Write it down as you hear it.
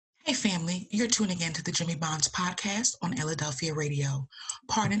Hey family, you're tuning in to the Jimmy Bonds podcast on Philadelphia Radio.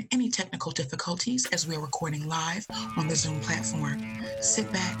 Pardon any technical difficulties as we're recording live on the Zoom platform. Sit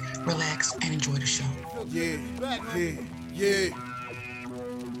back, relax, and enjoy the show. Yeah.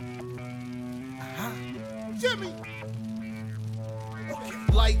 Jimmy.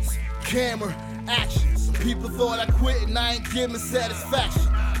 Okay. Lights, camera, action. Some people thought I quit and I ain't giving satisfaction.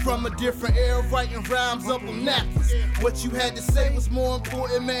 From a different era, writing rhymes up on napkins. What you had to say was more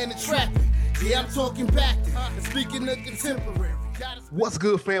important, man, than trapping. Yeah, I'm talking back then, and speaking of contemporary. What's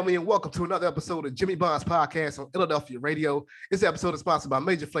good, family, and welcome to another episode of Jimmy Bonds Podcast on Philadelphia Radio. This episode is sponsored by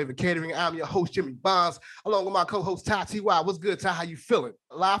Major Flavor Catering. I'm your host, Jimmy Bonds, along with my co-host, Ty T.Y. What's good, Ty? How you feeling?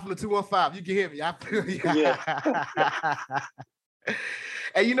 Live from the 215. You can hear me. I feel you. Yeah.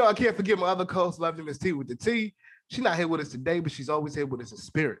 And you know, I can't forget my other co-host, Lovely Miss T with the T. She's not here with us today, but she's always here with us in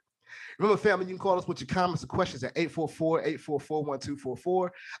spirit. Remember, family, you can call us with your comments or questions at 844-844-1244.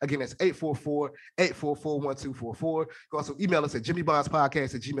 Again, that's 844-844-1244. You can also email us at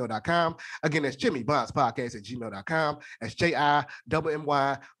jimmybondspodcast@gmail.com. Again, that's jimmybondspodcast@gmail.com. That's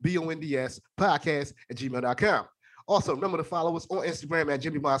JIMMYBONDS podcast@gmail.com. Also, remember to follow us on Instagram at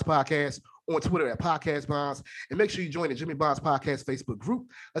Jimmy Bonds Podcast, on Twitter at Podcast Bonds, and make sure you join the Jimmy Bonds Podcast Facebook group.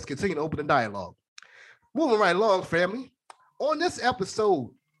 Let's continue to open the dialogue. Moving right along, family. On this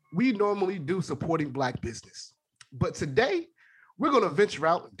episode, we normally do supporting Black business, but today we're going to venture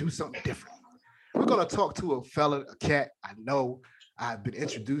out and do something different. We're going to talk to a cat I know I've been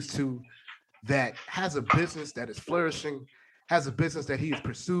introduced to that has a business that is flourishing, has a business that he has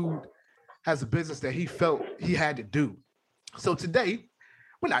pursued, has a business that he felt he had to do. So today,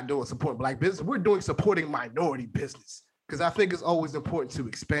 we're not doing supporting Black business. We're doing supporting minority business. Because I think it's always important to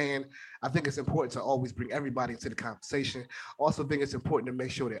expand. I think it's important to always bring everybody into the conversation. Also think it's important to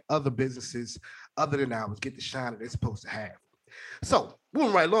make sure that other businesses other than ours get the shine that they're supposed to have. So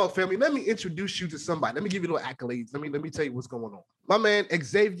moving right along, family, let me introduce you to somebody. Let me give you a little accolades. Let me tell you what's going on. My man,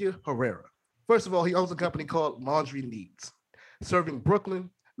 Xavier Herrera. First of all, he owns a company called Laundry Needs, serving Brooklyn,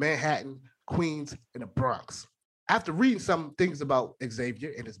 Manhattan, Queens, and the Bronx. After reading some things about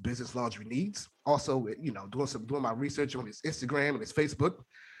Xavier and his business Laundry Needs, also, doing my research on his Instagram and his Facebook,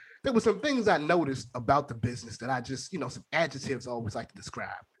 there were some things I noticed about the business that I just, some adjectives I always like to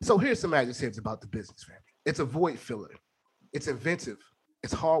describe. So here's some adjectives about the business, family. It's a void filler. It's inventive.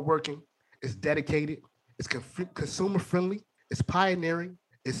 It's hardworking. It's dedicated. It's consumer friendly. It's pioneering.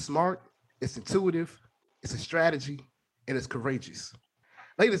 It's smart. It's intuitive. It's a strategy. And it's courageous.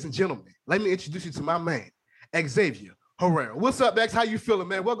 Ladies and gentlemen, let me introduce you to my man, Xavier Herrera. What's up, X? How you feeling,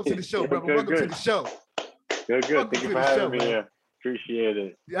 man? Welcome to the show, brother. Welcome to the show. Good. Thank you for having me here. Appreciate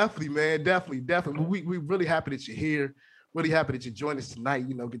it. Definitely, man. Definitely. We really happy that you're here. Really happy that you joined us tonight.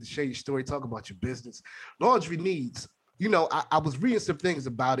 Get to share your story, talk about your business. Laundry Needs. I was reading some things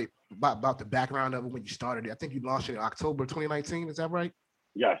about it, about the background of it when you started it. I think you launched it in October 2019. Is that right?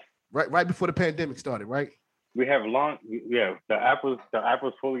 Yes. Right before the pandemic started, right? We have launched. Yeah, the app was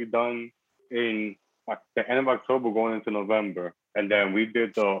fully done in the end of October going into November, and then we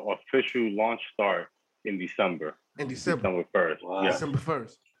did the official launch start in December. December 1st. Wow. Yeah. December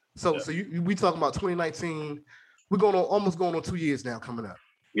 1st. So we talking about 2019. We're almost going on 2 years now coming up.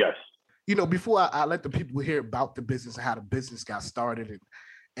 Yes. Before I let the people hear about the business and how the business got started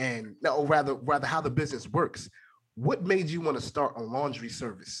and rather how the business works, what made you want to start a laundry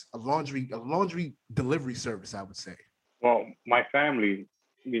service, a laundry delivery service, I would say? Well, my family,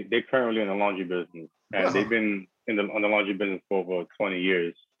 they're currently in the laundry business, and they've been on the laundry business for over 20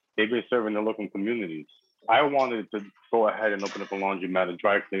 years. They've been serving the local communities. I wanted to go ahead and open up a laundromat, a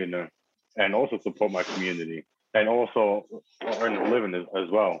dry cleaner, and also support my community, and also earn a living as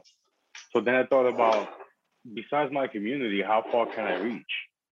well. So then I thought about, besides my community, how far can I reach?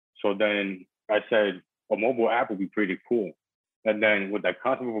 So then I said, a mobile app would be pretty cool. And then with that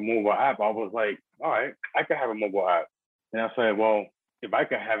concept of a mobile app, I was like, all right, I could have a mobile app. And I said, well, if I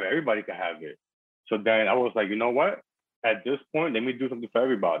could have it, everybody could have it. So then I was like, you know what? At this point, let me do something for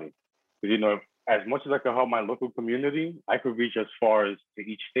everybody. Because, as much as I could help my local community, I could reach as far as to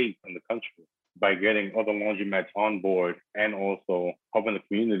each state in the country by getting other laundromats on board and also helping the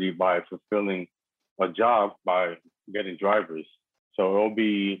community by fulfilling a job by getting drivers. So it'll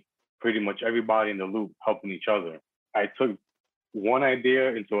be pretty much everybody in the loop helping each other. I took one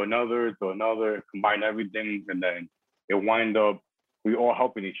idea into another, combined everything, and then it wind up, we all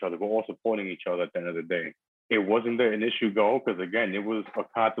helping each other. We're all supporting each other at the end of the day. It wasn't the initial goal because, again, it was a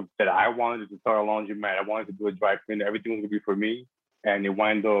concept that I wanted to start a laundromat. I wanted to do a dry cleaner. Everything was going to be for me. And it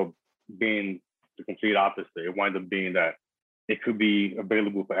wind up being the complete opposite. It wind up being that it could be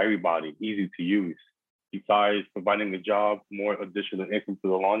available for everybody, easy to use. besides providing the job, more additional income to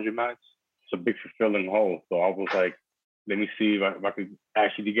the laundromats. It's a big fulfilling hole. So I was like, let me see if I could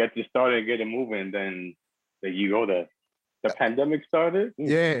actually get this started and get it moving. And then there you go. The pandemic started.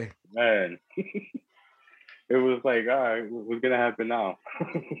 Yeah, Man. It was like, all right, what's gonna happen now?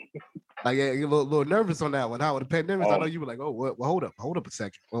 like you're a little nervous on that one. How with the pandemic, I know Oh. you were like, oh, well, hold up a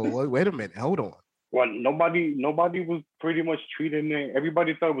second. Well, wait a minute, hold on. Well, nobody was pretty much treating it.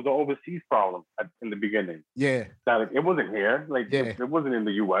 Everybody thought it was an overseas problem in the beginning. Yeah, That like, it wasn't here. Like Yeah. it wasn't in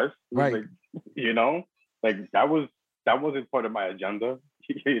the U.S. It was Right. like, you know, like that wasn't part of my agenda.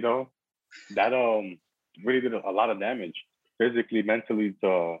 You know, that really did a lot of damage physically, mentally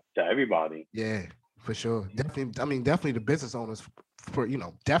to everybody. yeah, for sure. Definitely. I mean, definitely the business owners for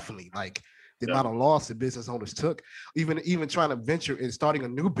definitely like the amount of loss that business owners took, even trying to venture and starting a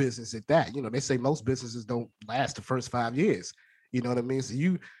new business at that. They say most businesses don't last the first 5 years. You know what I mean? So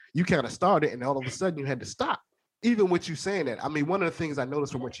you kind of started, and all of a sudden you had to stop. Even with you saying that, I mean, one of the things I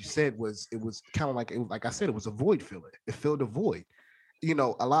noticed from what you said was it was kind of like I said, it was a void filler. It filled a void. A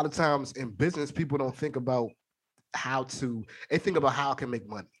lot of times in business, people don't think about they think about how I can make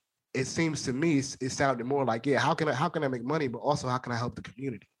money. It seems to me it sounded more like, yeah, how can I make money, but also how can I help the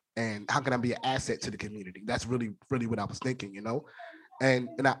community, and how can I be an asset to the community? That's really what I was thinking,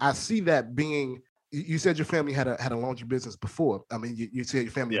 and I see that being. You said your family had a laundry business before. I mean, you said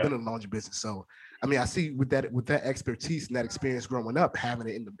your family's been in a laundry business, so I mean, I see with that expertise and that experience growing up, having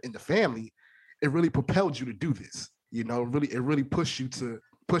it in the family, it really propelled you to do this. It really pushed you to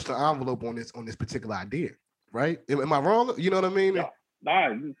push the envelope on this particular idea, right? Am I wrong? You know what I mean? Yeah.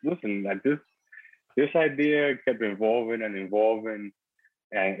 Nah, listen, like this idea kept evolving and evolving,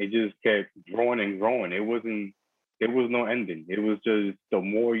 and it just kept growing and growing. There was no ending. It was just the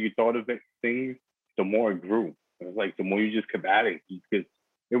more you thought of things, the more it grew. It was like the more you just kept adding. Because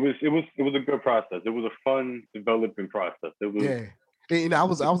it was a good process. It was a fun developing process. It was And I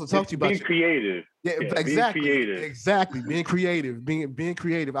was talking to you about being creative. Yeah, exactly. Being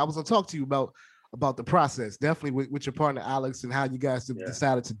creative. I was gonna talk to you about the process, definitely with your partner Alex, and how you guys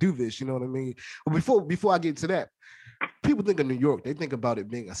decided to do this. You know what I mean? But before I get to that, people think of New York, they think about it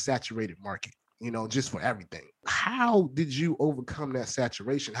being a saturated market, just for everything. How did you overcome that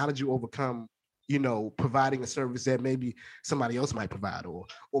saturation? How did you overcome, providing a service that maybe somebody else might provide, or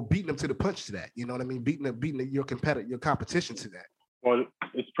beating them to the punch to that? You know what I mean? Beating your competition to that. Well,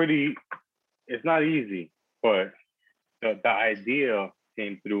 it's not easy, but the idea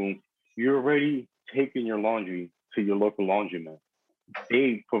came through. You're already taking your laundry to your local laundromat.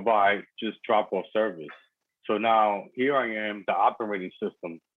 They provide just drop-off service. So now here I am, the operating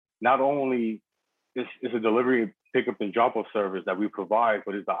system. Not only is a delivery, pickup, and drop-off service that we provide,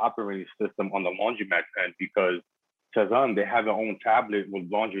 but it's the operating system on the laundromat end, because Tazan, they have their own tablet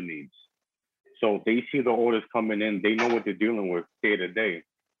with laundry needs. So they see the orders coming in, they know what they're dealing with day to day.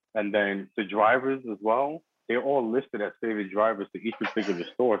 And then the drivers as well, they're all listed as favorite drivers to each particular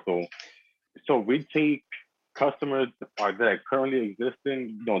store. So we take customers that are currently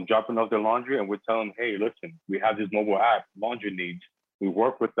existing, dropping off their laundry, and we're telling them, hey, listen, we have this mobile app, Laundry Needs. We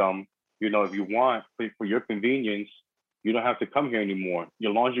work with them. If you want, for your convenience, you don't have to come here anymore.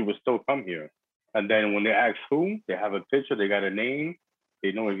 Your laundry will still come here. And then when they ask who, they have a picture, they got a name.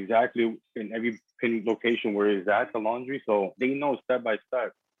 They know exactly in every pin location where it's at, the laundry. So they know step by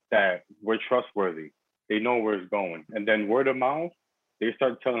step that we're trustworthy. They know where it's going. And then word of mouth, they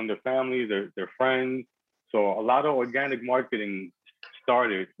start telling their families, their friends. So a lot of organic marketing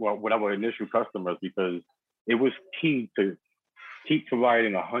started with our initial customers, because it was key to keep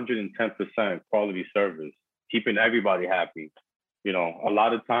providing 110% quality service, keeping everybody happy. A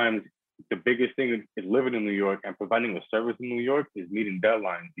lot of times, the biggest thing is living in New York and providing a service in New York is meeting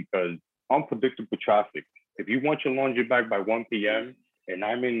deadlines, because unpredictable traffic. If you want your laundry back by 1 p.m. and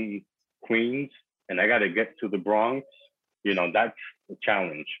I'm in Queens and I got to get to the Bronx, that's a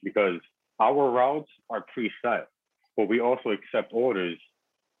challenge, because our routes are preset, but we also accept orders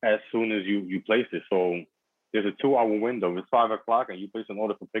as soon as you place it. So there's a 2-hour window. If it's 5 o'clock and you place an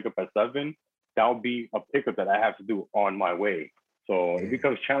order for pickup at 7, that'll be a pickup that I have to do on my way. So it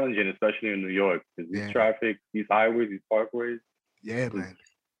becomes challenging, especially in New York, because these traffic, these highways, these parkways. Yeah, man.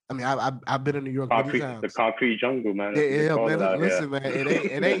 I mean, I've been in New York many times. The concrete jungle, man. Yeah, man. Listen, man,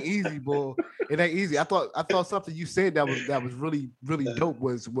 it ain't easy, boy. It ain't easy. I thought something you said that was really dope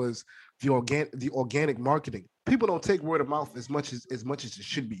was the organic marketing. People don't take word of mouth as much as it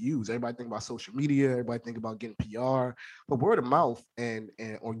should be used. Everybody think about social media. Everybody think about getting PR, but word of mouth and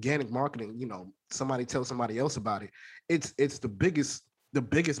organic marketing. Somebody tell somebody else about it. It's the biggest the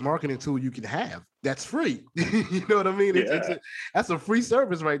biggest marketing tool you can have. That's free. You know what I mean? Yeah. That's a free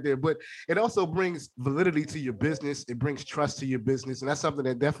service right there. But it also brings validity to your business. It brings trust to your business. And that's something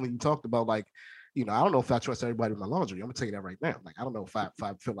that definitely you talked about. Like, you know, I don't know if I trust everybody with my laundry. I'm gonna tell you that right now. Like, I don't know if I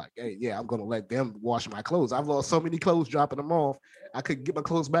feel like, hey, yeah, I'm gonna let them wash my clothes. I've lost so many clothes dropping them off. I could get my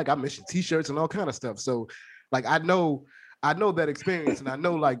clothes back. I'm missing t-shirts and all kind of stuff. So, like, I know that experience, and I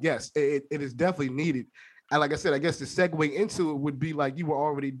know, like, yes, it is definitely needed. And like I said, I guess the segue into it would be like you were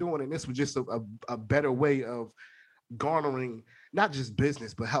already doing, and this was just a better way of garnering not just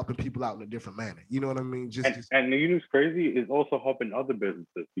business, but helping people out in a different manner. You know what I mean? And you know what's crazy is also helping other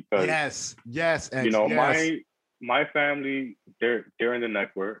businesses because yes, you know, yes. my family, they're in the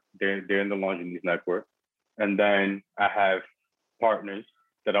network, they're in the laundry needs network, and then I have partners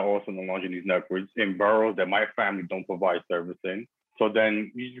that are also in the laundry needs networks in boroughs that my family don't provide service in. So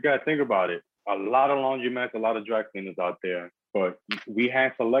then you just gotta think about it. A lot of laundromats, a lot of dry cleaners out there, but we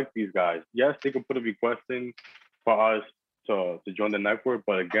hand select these guys. Yes, they can put a request in for us to join the network,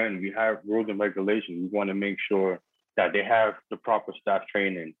 but again, we have rules and regulations. We want to make sure that they have the proper staff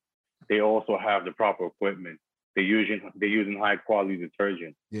training. They also have the proper equipment. They're using high quality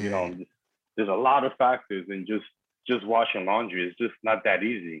detergent. Yeah. You know, there's a lot of factors in just washing laundry. It's just not that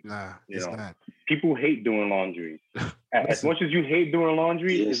easy. Nah, it's not. People hate doing laundry. As much as you hate doing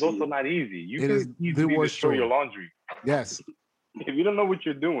laundry, it's also not easy. You can easily destroy your laundry. Yes. If you don't know what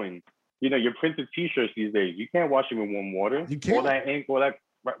you're doing, you know, your printed t-shirts these days, you can't wash them with warm water. You can't. All that ink, all that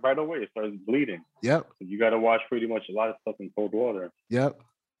right away, it starts bleeding. Yep. You got to wash pretty much a lot of stuff in cold water. Yep.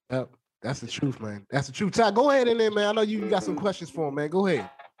 That's the truth, man. That's the truth. Ty, go ahead in there, man. I know you got some questions for him, man. Go ahead.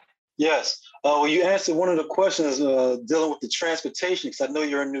 Yes. Well, you answered one of the questions dealing with the transportation, because I know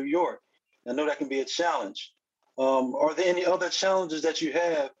you're in New York. I know that can be a challenge. Are there any other challenges that you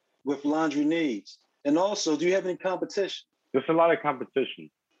have with laundry needs? And also, do you have any competition? There's a lot of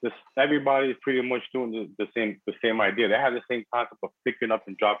competition. Everybody's pretty much doing the same idea. They have the same concept of picking up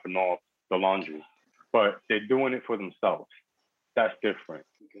and dropping off the laundry, but they're doing it for themselves. That's different.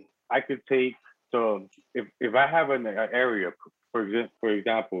 Okay. I could take, so if I have an area, for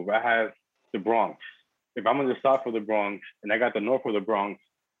example, if I have the Bronx, if I'm in the south of the Bronx and I got the north of the Bronx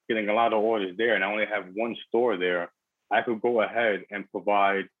getting a lot of orders there, and I only have one store there, I could go ahead and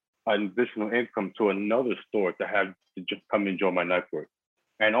provide an additional income to another store to have to just come and join my network.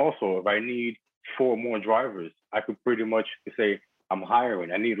 And also, if I need 4 more drivers, I could pretty much say, I'm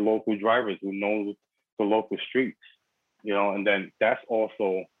hiring. I need local drivers who know the local streets, you know, and then that's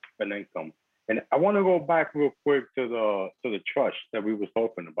also an income. And I want to go back real quick to the trust that we were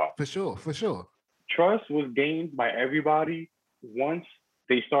talking about. For sure. Trust was gained by everybody once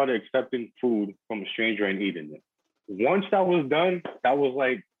they started accepting food from a stranger and eating it. Once that was done, that was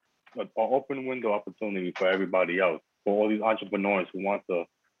like an open window opportunity for everybody else, for all these entrepreneurs who want to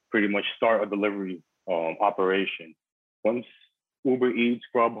pretty much start a delivery operation. Once Uber Eats,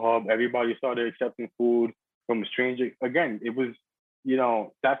 Grubhub, everybody started accepting food from a stranger. Again, it was, you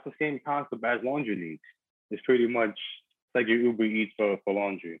know, that's the same concept as laundry needs. It's pretty much like your Uber Eats for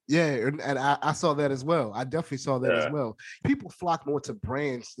laundry. Yeah, and I saw that as well. I definitely saw that as well. People flock more to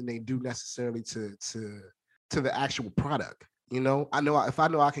brands than they do necessarily to the actual product. You know, if I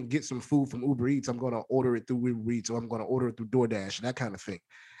know I can get some food from Uber Eats, I'm going to order it through Uber Eats, or I'm going to order it through DoorDash, that kind of thing.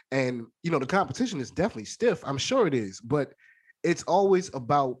 And, you know, the competition is definitely stiff. I'm sure it is, but it's always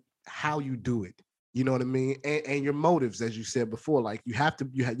about how you do it. You know what I mean? And your motives, as you said before, like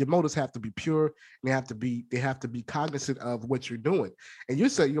your motives have to be pure, and they have to be cognizant of what you're doing. And you're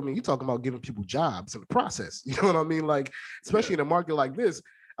talking about giving people jobs in the process. You know what I mean? Like, especially in a market like this,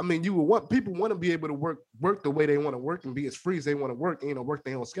 I mean, people want to be able to work the way they want to work and be as free as they want to work, and, you know, work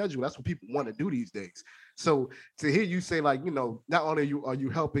their own schedule. That's what people want to do these days. So to hear you say, like, you know, not only are you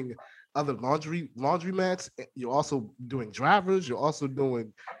helping other laundromats, you're also doing drivers, you're also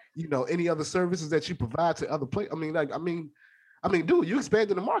doing, you know, any other services that you provide to other places. I mean, dude, you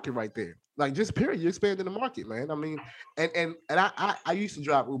expanding the market right there. Like, just period, you expanding the market, man. I mean, and I used to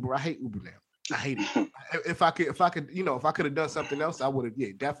drive Uber. I hate Uber now. I hate it. If I could, you know, if I could have done something else, I would have. Yeah,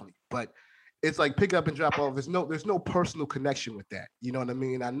 definitely. But it's like pick up and drop off. There's no personal connection with that. You know what I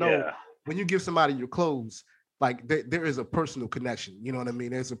mean? I know when you give somebody your clothes, like there is a personal connection. You know what I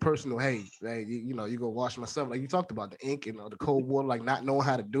mean? There's a personal, hey, you know, you go wash my stuff. Like you talked about the ink and the cold water, like not knowing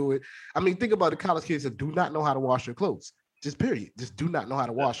how to do it. I mean, think about the college kids that do not know how to wash their clothes. Just period. Just do not know how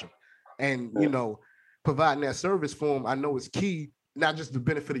to wash them. And, you know, providing that service for them, I know is key. Not just the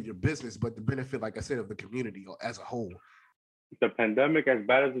benefit of your business, but the benefit, like I said, of the community as a whole. The pandemic, as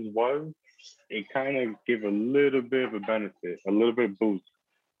bad as it was, it kind of gave a little bit of a benefit, a little bit of boost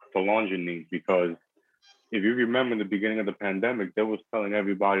to laundry needs, because if you remember in the beginning of the pandemic, they was telling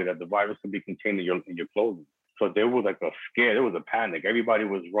everybody that the virus could be contained in your clothing. So there was like a scare, there was a panic. Everybody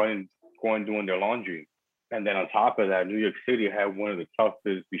was running, going, doing their laundry. And then on top of that, New York City had one of the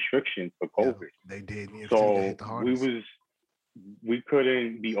toughest restrictions for COVID. Yeah, they did. So we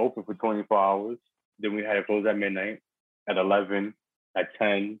couldn't be open for 24 hours. Then we had to close at midnight, at 11, at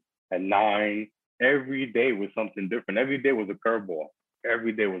 10, at 9. Every day was something different. Every day was a curveball.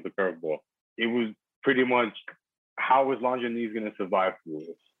 Every day was a curveball. It was pretty much, how is Laundry Needs going to survive through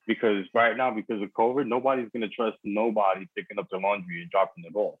this? Because right now, because of COVID, nobody's going to trust nobody picking up their laundry and dropping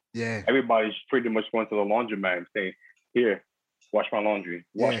it off. Yeah. Everybody's pretty much going to the laundromat and saying, here, wash my laundry.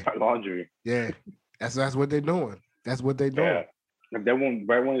 Wash my laundry. Yeah. That's what they're doing. That's what they're doing. Yeah. And then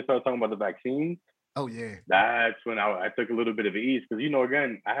right when they started talking about the vaccines, oh yeah, that's when I took a little bit of ease, because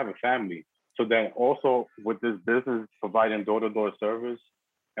again, I have a family. So then also with this business providing door-to-door service,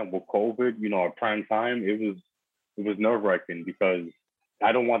 and with COVID, at prime time, it was nerve-wracking, because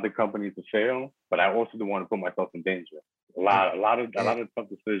I don't want the company to fail, but I also don't want to put myself in danger. A lot of tough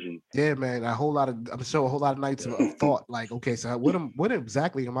decisions. Yeah, man. I'm sure a whole lot of nights of thought. Like, okay, so what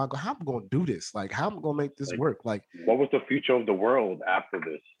exactly am I going? How am I going to do this? Like, how am I going to make this work? Like, what was the future of the world after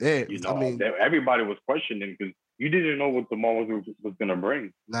this? Yeah, everybody was questioning, because you didn't know what tomorrow was going to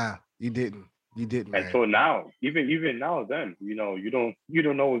bring. Nah, you didn't. You didn't. And man. so now, even now, then you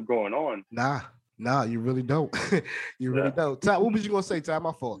don't know what's going on. Nah, you really don't. You really don't. Ty, what was you gonna say, Ty?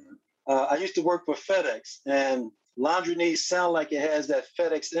 My fault. I used to work for FedEx, and laundry needs sound like it has that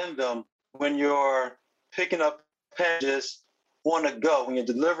FedEx in them when you're picking up packages on the go, when you're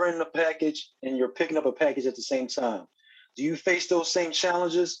delivering the package and you're picking up a package at the same time. Do you face those same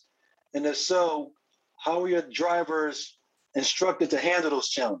challenges? And if so, how are your drivers instructed to handle those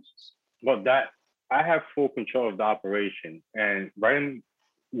challenges? Well, I have full control of the operation. And when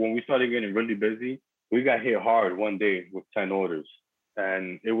we started getting really busy, we got hit hard one day with 10 orders.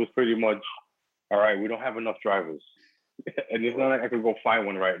 And it was pretty much, all right, we don't have enough drivers. And it's not like I could go find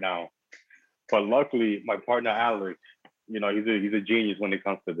one right now. But luckily, my partner, Alex, he's a genius when it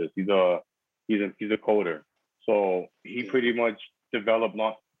comes to this. He's a coder. So he pretty much developed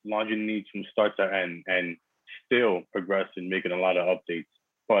Laundry Needs from start to end, and still progressed in making a lot of updates.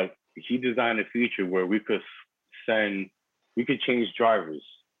 But he designed a feature where we could change drivers.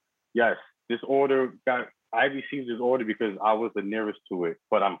 Yes, I received this order because I was the nearest to it,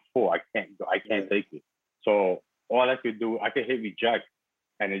 but I'm full. I can't take it. So all I could do, I could hit reject,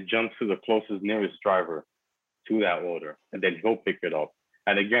 and it jumps to the closest nearest driver to that order, and then he'll pick it up.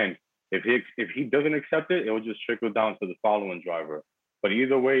 And again, if he doesn't accept it, it will just trickle down to the following driver. But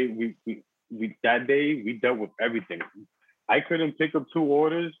either way, we that day we dealt with everything. I couldn't pick up 2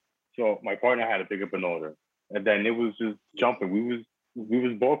 orders, so my partner had to pick up an order, and then it was just jumping. We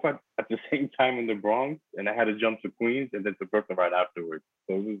was both at the same time in the Bronx, and I had to jump to Queens and then to Brooklyn right afterwards.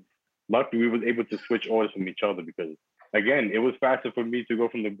 So it was lucky we was able to switch orders from each other, because again, it was faster for me to go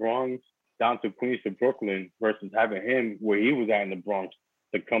from the Bronx down to Queens to Brooklyn versus having him where he was at in the Bronx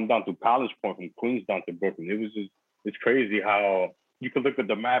to come down to College Point from Queens down to Brooklyn. It's crazy how you could look at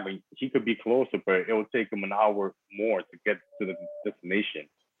the map and he could be closer, but it would take him an hour more to get to the destination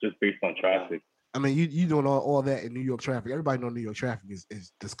just based on traffic. I mean, you doing all that in New York traffic. Everybody know New York traffic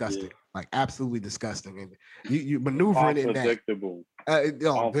is disgusting, like absolutely disgusting, and you maneuvering in that.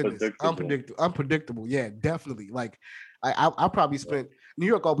 Unpredictable. Yeah, definitely. Like I probably spent New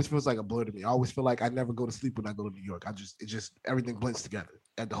York always feels like a blur to me. I always feel like I never go to sleep when I go to New York. It just everything blends together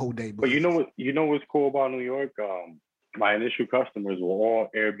at the whole day. But you know what's cool about New York? My initial customers were all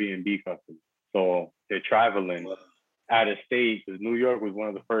Airbnb customers, so they're traveling out of state, because New York was one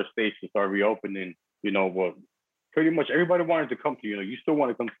of the first states to start reopening. But pretty much everybody wanted to come to. You still want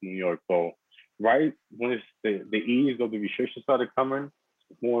to come to New York. So right when it's the ease of the restrictions started coming,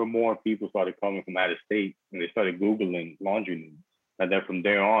 more and more people started coming from out of state, and they started Googling laundry needs. And then from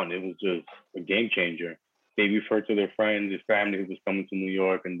there on, it was just a game changer. They referred to their friends, their family who was coming to New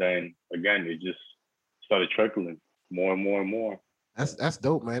York, and then again, it just started trickling more and more and more. That's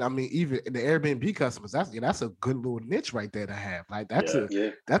dope, man. I mean, even the Airbnb customers, that's a good little niche right there to have. Like that's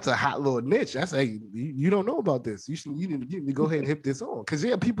a hot little niche. That's you don't know about this. You need to go ahead and hit this on, because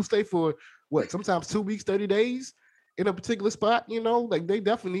people stay for sometimes 2 weeks, 30 days in a particular spot. Like they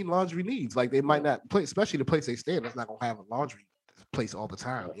definitely need laundry needs. Like they might not play, especially the place they stay in. That's not gonna have a laundry place all the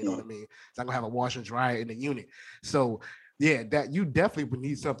time. You know what I mean? It's not gonna have a wash and dryer in the unit. So yeah, that you definitely would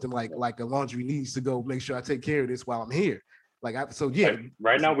need something like a laundry needs to go make sure I take care of this while I'm here.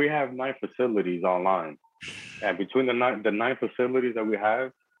 Right now we have 9 facilities online, and between the 9 facilities that we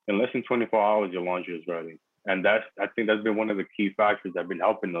have, in less than 24 hours, your laundry is ready. And I think that's been one of the key factors that have been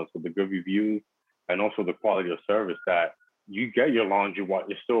helping us with the good reviews and also the quality of service that you get your laundry while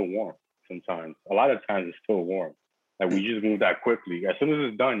it's still warm sometimes. A lot of times it's still warm. Like we just move that quickly. As soon as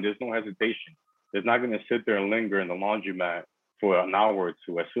it's done, there's no hesitation. It's not going to sit there and linger in the laundromat for an hour or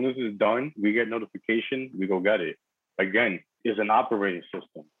two. As soon as it's done, we get notification, we go get it. Again, it's an operating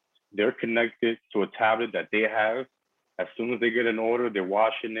system. They're connected to a tablet that they have. As soon as they get an order, they're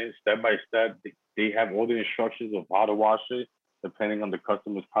washing it step by step. They have all the instructions of how to wash it, depending on the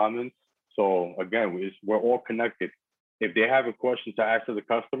customer's comments. So again, we're all connected. If they have a question to ask to the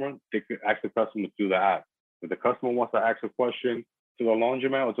customer, they can ask the customer through the app. If the customer wants to ask a question to the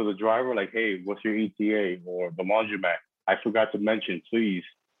laundromat or to the driver, like, hey, what's your ETA? Or the laundromat, I forgot to mention, please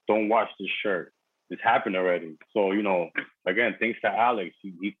don't wash this shirt. It's happened already. So, again, thanks to Alex,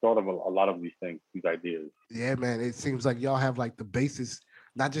 he thought of a lot of these things, these ideas. Yeah, man. It seems like y'all have like the basis,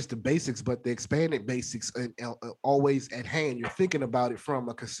 not just the basics, but the expanded basics and always at hand. You're thinking about it from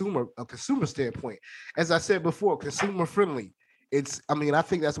a consumer standpoint. As I said before, consumer friendly. I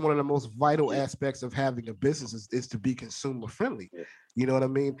think that's one of the most vital aspects of having a business is to be consumer friendly. Yeah. You know what I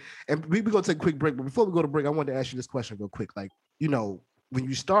mean? And we're going to take a quick break. But before we go to break, I wanted to ask you this question real quick. Like, when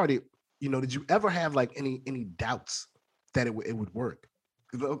you started, did you ever have like any doubts that it would work?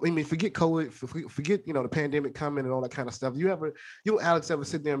 I mean, forget COVID, forget, the pandemic coming and all that kind of stuff. You Alex ever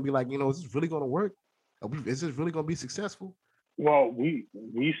sit there and be like, is this really going to work? Is this really going to be successful? Well, we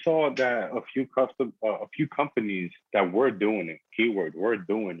saw that a few companies that were doing it, keyword, were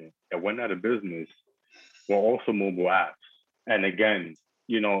doing it, that went out of business, were also mobile apps. And again,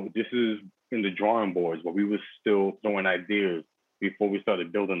 this is in the drawing boards, but we were still throwing ideas before we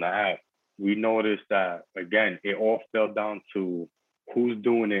started building the app. We noticed that, again, it all fell down to who's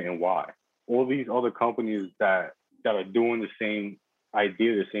doing it and why. All these other companies that are doing the same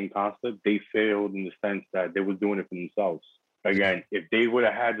idea, the same concept, they failed in the sense that they were doing it for themselves. Again, if they would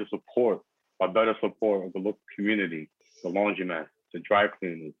have had the support, a better support of the local community, the laundromats, the dry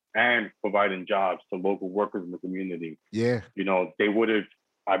cleaners, and providing jobs to local workers in the community, they would have,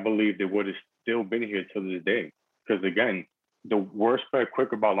 I believe they would have still been here till this day. Because again, the word spread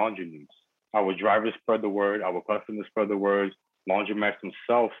quick about laundry needs. Our drivers spread the word, our customers spread the word, laundromats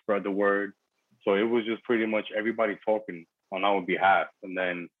themselves spread the word. So it was just pretty much everybody talking on our behalf. And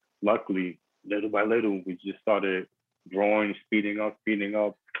then luckily, little by little, we just started growing, speeding up.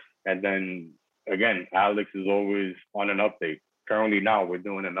 And then again, Alex is always on an update. Currently now we're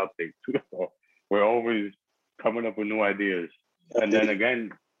doing an update too. So we're always coming up with new ideas. And then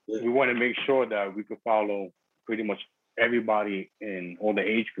again, we want to make sure that we could follow pretty much everybody in all the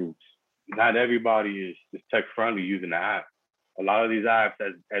age groups. Not everybody is tech friendly using the app. A lot of these apps,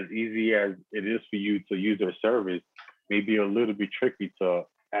 as easy as it is for you to use their service, may be a little bit tricky to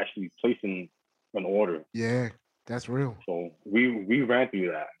actually placing an order. Yeah, that's real. So we ran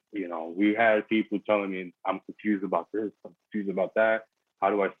through that. We had people telling me, I'm confused about this, I'm confused about that.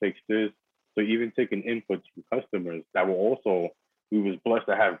 How do I fix this? So even taking inputs from customers that were also, we was blessed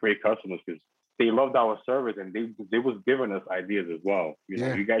to have great customers because they loved our service and they was giving us ideas as well.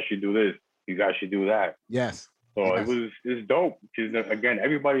 You guys should do this. You guys should do that. Yes. So it's dope because again,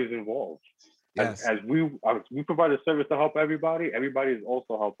 everybody's involved. Yes. As we provide a service to help everybody is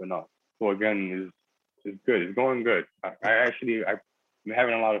also helping us. So again, it's good. It's going good. I'm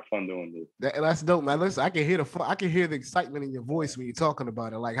having a lot of fun doing this. That's dope, man. Listen, I can hear the fun. I can hear the excitement in your voice when you're talking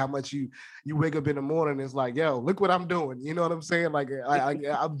about it. Like how much you wake up in the morning. And it's like, yo, look what I'm doing. You know what I'm saying? Like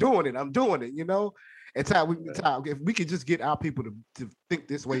I'm doing it. And Ty, if we could just get our people to think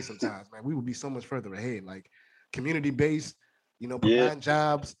this way sometimes, man, we would be so much further ahead. Like community-based, providing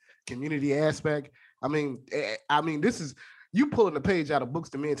jobs, community aspect. I mean, this is you pulling the page out of books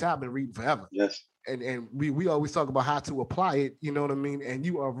that me and Ty have been reading forever. Yes. And we always talk about how to apply it, you know what I mean? And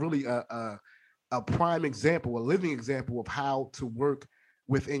you are really a prime example, a living example of how to work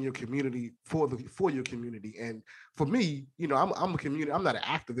within your community for your community. And for me, I'm a community, I'm not an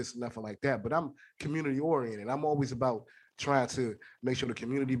activist or nothing like that, but I'm community oriented. I'm always about trying to make sure the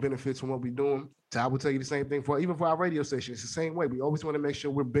community benefits from what we're doing. I will tell you the same thing even for our radio station. It's the same way. We always want to make sure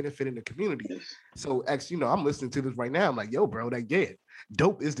we're benefiting the community. Yes. So I'm listening to this right now. I'm like, yo, bro,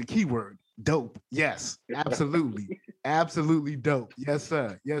 dope is the key word. Dope. Yes, absolutely. Absolutely dope. Yes,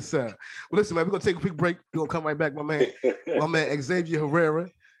 sir. Yes, sir. Well, listen, man, we're going to take a quick break. We're going to come right back, my man Xavier Herrera.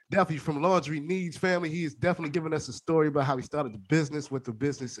 Definitely from Laundry Needs family. He is definitely giving us a story about how he started the business, what the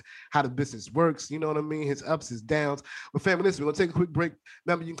business, how the business works. You know what I mean? His ups, his downs. But family, listen, we're going to take a quick break.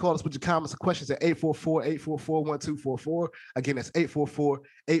 Remember, you can call us with your comments or questions at 844-844-1244. Again, that's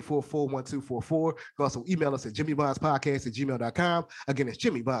 844-844-1244. You can also email us at jimmybondspodcast@gmail.com. Again, it's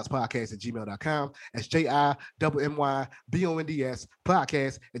jimmybondspodcast@gmail.com. That's JIMMYBONDS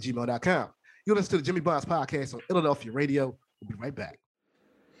podcast@gmail.com. You listen to the Jimmy Bonds podcast on Philadelphia Radio. We'll be right back.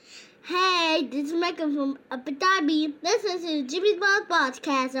 Hey, this is Michael from Abu Dhabi. Listen to the Jimmy Bonds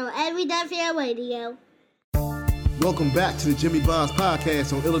podcast on Philadelphia Radio. Welcome back to the Jimmy Bonds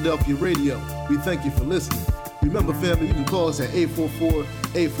podcast on Philadelphia Radio. We thank you for listening. Remember, family, you can call us at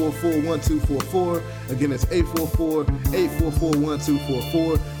 844-844-1244. Again, that's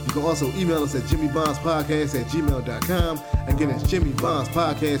 844-844-1244. You can also email us at jimmybondspodcast@gmail.com. Again, that's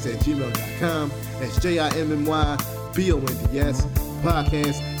jimmybondspodcast@gmail.com. That's JIMMYBONDS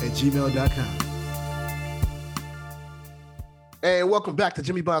podcast@gmail.com. And welcome back to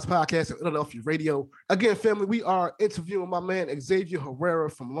Jimmy Bonds Podcast at Philadelphia Radio. Again, family, we are interviewing my man Xavier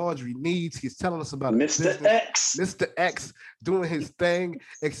Herrera from Laundry Needs. He's telling us about Mr. X. Mr. X doing his thing,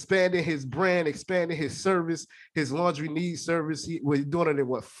 expanding his brand, expanding his service, his Laundry Needs service. We're doing it in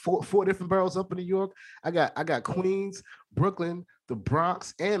what, four different boroughs up in New York. I got Queens, Brooklyn, the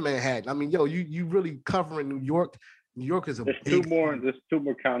Bronx, and Manhattan. I mean, yo, you really covering New York. New York is There's two more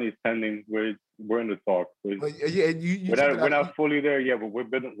counties pending. We're in the talks. We're not fully there yet, but we're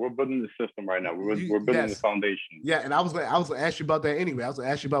building the system right now. We're building the foundation. Yeah, and I was gonna ask you about that anyway. I was gonna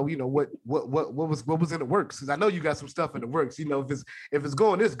ask you about what was in the works, because I know you got some stuff in the works. You know, if it's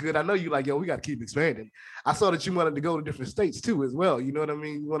going this good, I know you like, yo, we got to keep expanding. I saw that you wanted to go to different states too as well. You know what I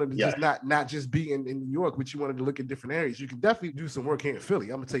mean? You wanted to just not just be in New York, but you wanted to look at different areas. You can definitely do some work here in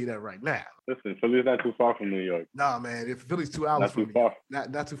Philly. I'm gonna tell you that right now. Listen, Philly's not too far from New York. Nah, man. If Philly's 2 hours not from too far.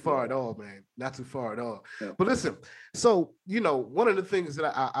 Not too far at all, man. Not too far at all. Yeah. But listen, so one of the things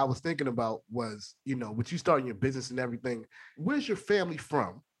that I was thinking about was, with you starting your business and everything, where's your family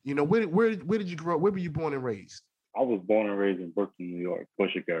from? Where did you grow up? Where were you born and raised? I was born and raised in Brooklyn, New York,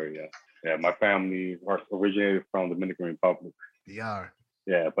 Bushwick area. Yeah, my family originated from the Dominican Republic. DR.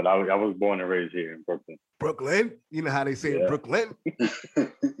 Yeah, but I was born and raised here in Brooklyn. Brooklyn? You know how they say it, Brooklyn?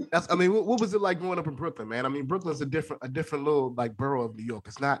 What was it like growing up in Brooklyn, man? I mean, Brooklyn's a different little like borough of New York.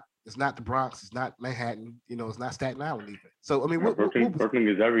 It's not the Bronx, it's not Manhattan, it's not Staten Island even. So I mean, Brooklyn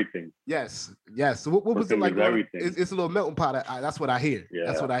is everything. Yes. So what was it like? It's a little melting pot. That's what I hear. Yeah.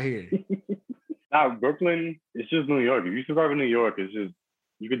 That's what I hear. Now Brooklyn, it's just New York. If you survive in New York, it's just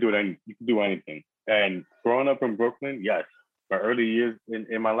you can do anything. And growing up in Brooklyn, yes, my early years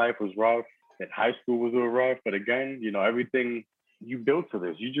in my life was rough. And high school was a little rough, but again, everything you built for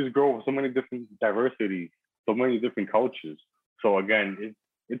this. You just grow with so many different diversities, so many different cultures. So again,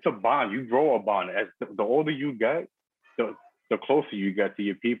 it's a bond. You grow a bond. As the older you get, the closer you get to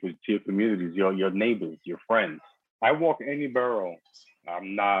your people, to your communities, your neighbors, your friends. I walk any borough.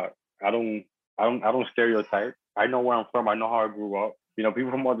 I don't stereotype. I know where I'm from. I know how I grew up. People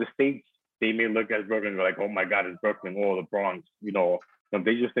from other states, they may look at Brooklyn and be like, oh my God, it's Brooklyn or the Bronx,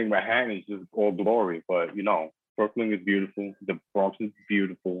 They just think Manhattan is just all glory, but Brooklyn is beautiful. The Bronx is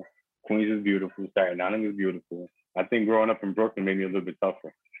beautiful. Queens is beautiful. Staten Island is beautiful. I think growing up in Brooklyn made me a little bit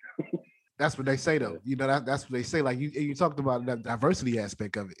tougher. That's what they say, though. That's what they say. Like you talked about the diversity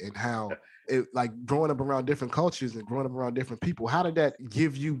aspect of it and how it, like growing up around different cultures and growing up around different people. How did that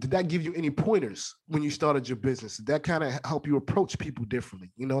give you? Did that give you any pointers when you started your business? Did that kind of help you approach people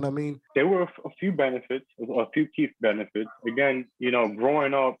differently? You know what I mean? There were a few benefits, a few key benefits. Again,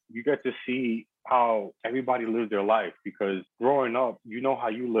 growing up, you get to see how everybody lives their life, because growing up, you know how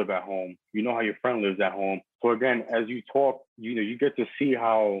you live at home, you know how your friend lives at home. So again, as you talk, you get to see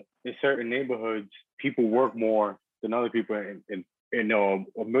how in certain neighborhoods people work more than other people in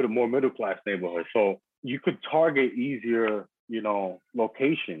more middle class neighborhoods. So you could target easier,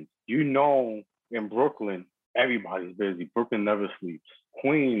 locations. In Brooklyn, everybody's busy. Brooklyn never sleeps.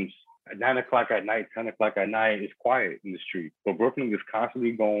 Queens, at 9 o'clock at night, 10 o'clock at night, it's quiet in the street. But Brooklyn is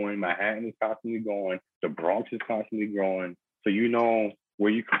constantly going. Manhattan is constantly going. The Bronx is constantly growing. So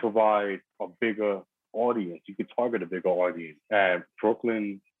where you can provide a bigger audience. You could target a bigger audience. And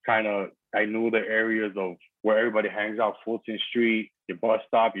Brooklyn I knew the areas of where everybody hangs out, Fulton Street, your bus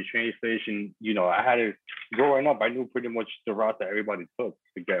stop, your train station. Growing up, I knew pretty much the route that everybody took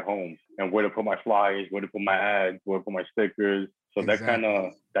to get home and where to put my flyers, where to put my ads, where to put my stickers. So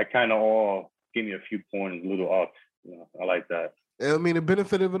exactly. that kind of all gave me a few points, a little ups. I like that. I mean, the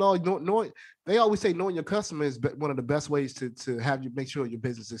benefit of it all, they always say knowing your customer is one of the best ways to have you make sure your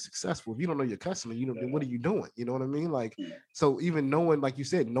business is successful. If you don't know your customer, then what are you doing? You know what I mean? Like, so even knowing, like you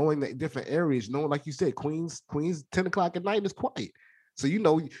said, knowing the different areas, knowing, like you said, Queens, 10 o'clock at night is quiet. So,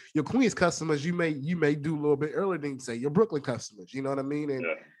 your Queens customers, you may do a little bit earlier than say your Brooklyn customers, you know what I mean? And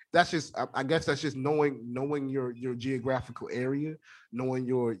that's just, I guess that's just knowing your geographical area, knowing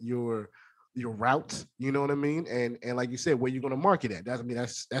your route, you know what I mean? And like you said, where you're going to market at.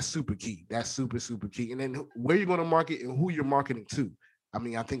 That's super key. That's super, super key. And then where you're going to market and who you're marketing to. I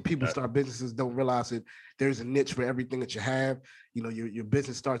mean, I think people start businesses don't realize that there's a niche for everything that you have. You know, your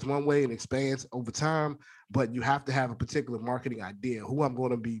business starts one way and expands over time, but you have to have a particular marketing idea. Who I'm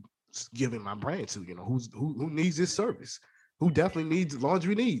going to be giving my brand to? You know, who needs this service? Who definitely needs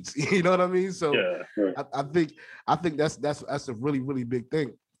laundry needs? You know what I mean? So I think that's a really really big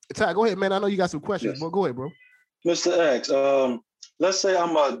thing. Ty, go ahead, man. I know you got some questions, but go ahead, bro. Mr. X, let's say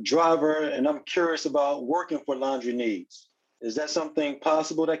I'm a driver and I'm curious about working for Laundry Needs. Is that something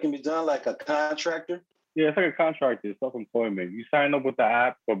possible that can be done, like a contractor? Yeah, it's like a contractor, it's self-employment. You sign up with the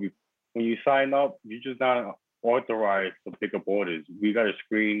app, but when you sign up, you're just not authorized to pick up orders. We got to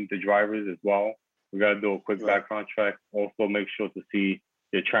screen the drivers as well. We got to do a quick background check. Also, make sure to see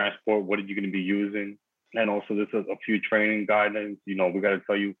your transport. What are you going to be using? And also, there's a few training guidelines. You know, we got to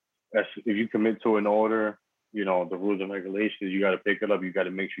tell you if you commit to an order, you know, the rules and regulations. You got to pick it up. You got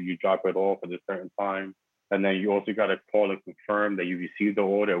to make sure you drop it off at a certain time. And then you also got to call and confirm that you received the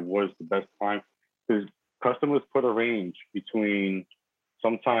order. Was the best time? Because customers put a range between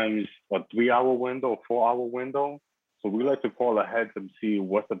sometimes a 3-hour window, 4-hour window. So we like to call ahead to see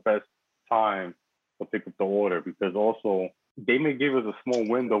what's the best time to pick up the order, because also they may give us a small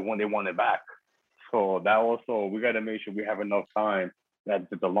window when they want it back. So that also, we got to make sure we have enough time, that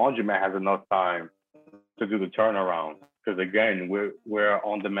the laundromat has enough time to do the turnaround. Because again, we're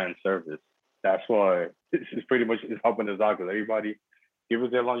on-demand service. That's why it's pretty much helping us out, because everybody give us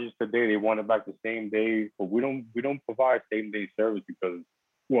their laundry today. They want it back the same day, but we don't provide same day service because,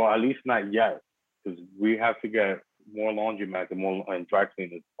 well, at least not yet, because we have to get more laundromats and dry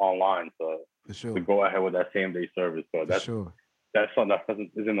cleaners online to go ahead with that same day service. So that's something that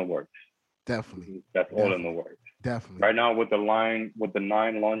is in the works. Definitely. That's all in the works. Definitely. Right now with the 9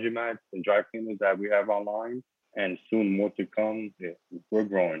 laundromats and dry cleaners that we have online, and soon more to come, we're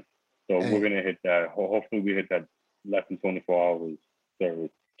growing. So we're gonna hit that. Hopefully we hit that less than 24 hours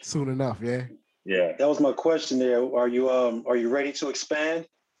service soon enough. Yeah. Yeah. That was my question there. Are you ready to expand?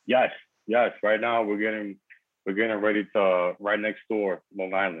 Yes. Right now we're getting ready to right next door,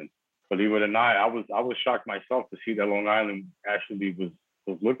 Long Island. Believe it or not, I was shocked myself to see that Long Island actually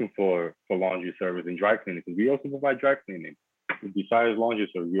was looking for laundry service and dry cleaning, because we also provide dry cleaning. Besides laundry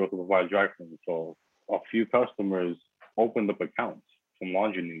service, we also provide dry cleaning. So a few customers opened up accounts from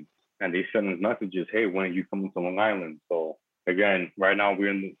Laundry Needs, and they send us messages, hey, when are you coming to Long Island? So again, right now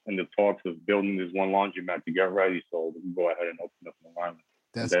we're in the talks of building this one laundromat to get ready so we can go ahead and open up Long Island.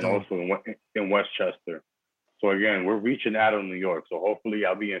 That's and then dope. Also in Westchester. So again, we're reaching out of New York. So hopefully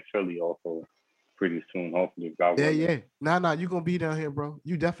I'll be in Philly also pretty soon. Hopefully, God willing. Yeah. Nah, you're gonna be down here, bro.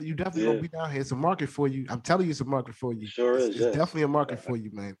 You definitely gonna be down here. It's a market for you. I'm telling you, it's a market for you. Sure it's definitely a market for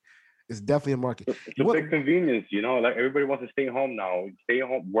you, man. It's definitely a market. It's a big convenience, you know. Like everybody wants to stay home now. Stay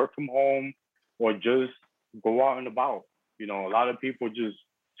home, work from home, or just go out and about. You know, a lot of people just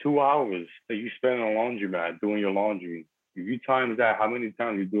 2 hours that you spend in a laundromat doing your laundry. If you times that, how many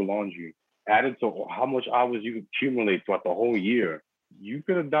times you do laundry, added to how much hours you accumulate throughout the whole year, you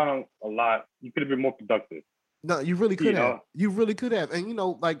could have done a lot. You could have been more productive. No, you really could have. You really could have. And you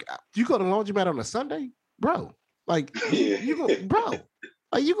know, like you go to laundromat on a Sunday, bro. Like you go, bro.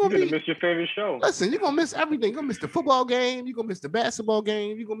 Like you're gonna miss your favorite show. Listen, you're gonna miss everything. You're gonna miss the football game. You're gonna miss the basketball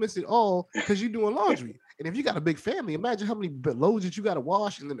game. You're gonna miss it all because you're doing laundry. And if you got a big family, imagine how many loads that you got to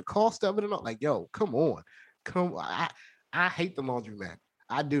wash, and then the cost of it and all. Like, yo, come on. I hate the laundromat.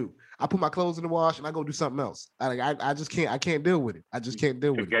 I do. I put my clothes in the wash and I go do something else. I just can't. I can't deal with it. I just can't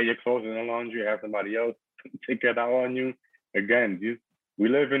deal with it. Get your clothes in the laundry, have somebody else take that out on you. Again, we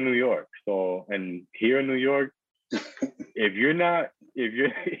live in New York, so and here in New York, if you're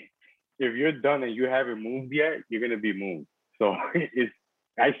done and you haven't moved yet, you're gonna be moved. So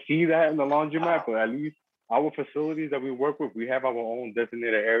I see that in the laundromat, but at least our facilities that we work with, we have our own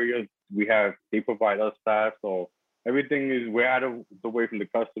designated areas. They provide us staff, so everything is, we're out of the way from the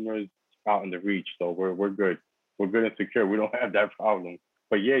customers, out in the reach. So we're good. We're good and secure. We don't have that problem.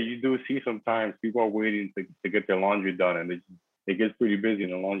 But yeah, you do see sometimes people are waiting to get their laundry done, and it gets pretty busy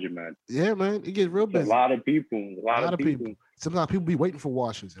in the laundromat. Yeah, man, it gets real busy. A lot of people. A lot of people. Sometimes people be waiting for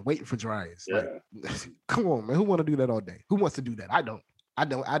washers and waiting for dryers. Yeah. Like, come on, man. Who want to do that all day? Who wants to do that? I don't. I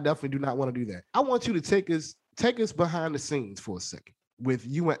definitely do not want to do that. I want you to take us behind the scenes for a second with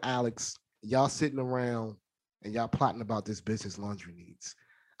you and Alex. Y'all sitting around and y'all plotting about this business, Laundry Needs.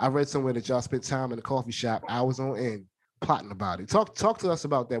 I read somewhere that y'all spent time in the coffee shop, hours on end, plotting about it. Talk to us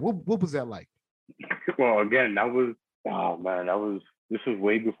about that. What was that like? Well, again, this was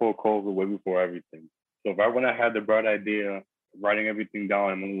way before COVID, way before everything. So right when I had the bright idea, writing everything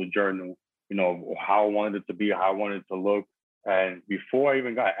down in my little journal, you know, how I wanted it to be, how I wanted it to look. And before I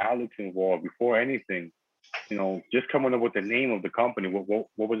even got Alex involved, before anything, just coming up with the name of the company. What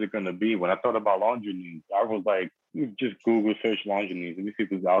was it gonna be? When I thought about Laundry Needs, I was like, just Google search Laundry Needs. Let me see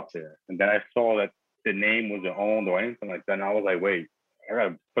who's out there. And then I saw that the name wasn't owned or anything like that. And I was like, wait, I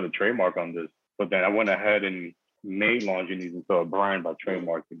gotta put a trademark on this. But then I went ahead and made Laundry Needs into a brand by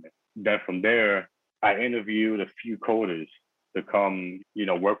trademarking it. Then from there, I interviewed a few coders to come,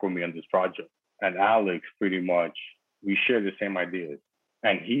 work with me on this project. And Alex, pretty much, we share the same ideas.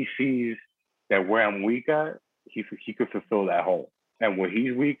 And he sees that where I'm weak at, he could fulfill that hole. And where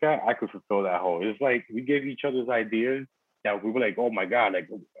he's weak at, I could fulfill that hole. It's like we gave each other's ideas that we were like, oh my God, like,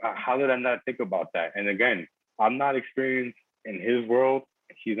 how did I not think about that? And again, I'm not experienced in his world.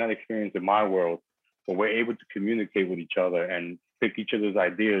 He's not experienced in my world. But we're able to communicate with each other and pick each other's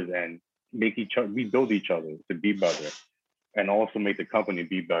ideas and we build each other to be better and also make the company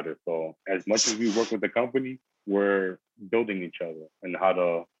be better. So as much as we work with the company, we're building each other and how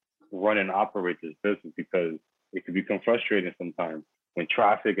to run and operate this business, because it can become frustrating sometimes when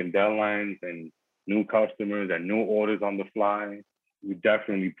traffic and deadlines and new customers and new orders on the fly. We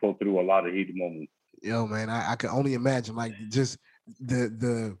definitely pull through a lot of heated moments. Yo, man, I can only imagine, like, just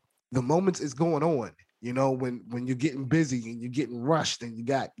the moments is going on, when you're getting busy and you're getting rushed and you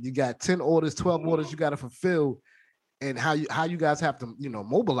got 10 orders, 12 orders you got to fulfill, and how you guys have to,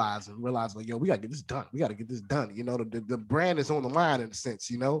 mobilize and realize, like, yo, we got to get this done. We got to get this done. The brand is on the line in a sense,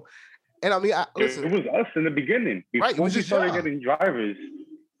 And I mean, listen, it was us in the beginning. Before we started getting drivers,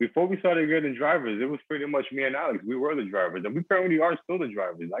 it was pretty much me and Alex. We were the drivers, and we currently are still the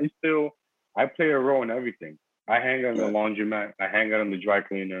drivers. I play a role in everything. I hang out in the laundromat. I hang out in the dry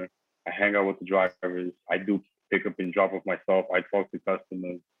cleaner. I hang out with the drivers. I do pick up and drop off myself. I talk to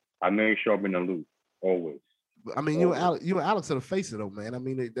customers. I make sure I'm in the loop always. I mean, you and Alex are the face of it, though, man. I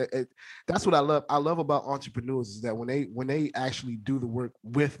mean, that's what I love. I love about entrepreneurs is that when they actually do the work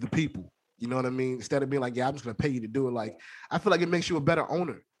with the people, you know what I mean? Instead of being like, yeah, I'm just gonna pay you to do it. Like, I feel like it makes you a better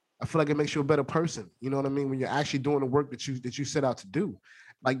owner. I feel like it makes you a better person. You know what I mean? When you're actually doing the work that you set out to do.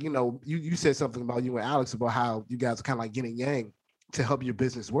 Like, you said something about you and Alex about how you guys are kind of like yin and yang to help your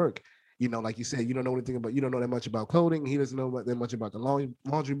business work. Like you said, you don't know that much about coding. He doesn't know that much about the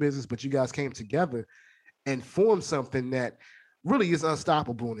laundry business, but you guys came together and form something that really is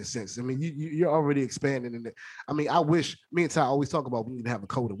unstoppable in a sense. I mean, you're already expanding in it. I mean, I wish, me and Ty always talk about, we need to have a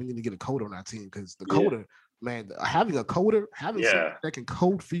coder. We need to get a coder on our team, because the coder, man, having a coder, having someone that can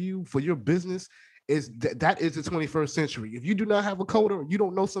code for you, for your business, that is the 21st century. If you do not have a coder, you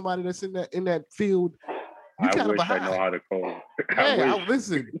don't know somebody that's in that field, you kind of behind. I know how to code.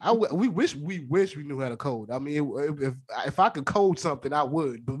 We wish we knew how to code. I mean, if I could code something, I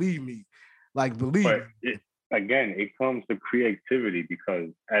would. Believe me. But it comes to creativity,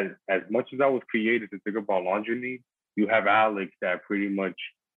 because as much as I was creative to think about Laundry Needs, you have Alex that pretty much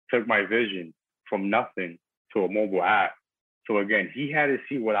took my vision from nothing to a mobile app. So again, he had to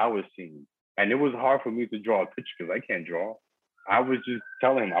see what I was seeing. And it was hard for me to draw a picture because I can't draw. I was just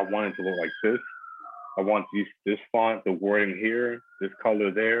telling him I wanted to look like this. I want this font, the wording here, this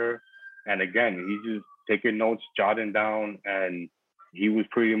color there. And again, he just taking notes, jotting down, and he was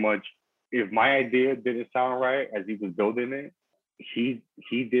pretty much, if my idea didn't sound right as he was building it, he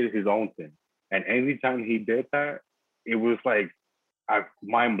did his own thing. And anytime he did that, it was like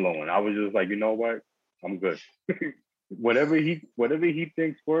mind blowing. I was just like, you know what? I'm good. whatever he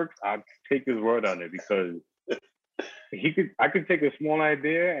thinks works, I'll take his word on it, because I could take a small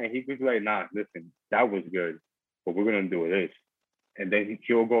idea and he could be like, nah, listen, that was good, but we're gonna do this. And then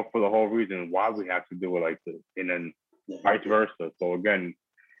he'll go for the whole reason why we have to do it like this. And then vice versa. So again,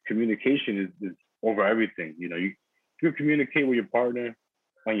 communication is over everything. You communicate with your partner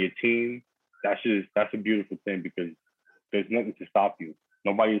on your team. That's a beautiful thing, because there's nothing to stop you.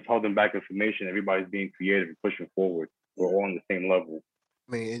 Nobody's holding back information. Everybody's being creative and pushing forward. We're all on the same level.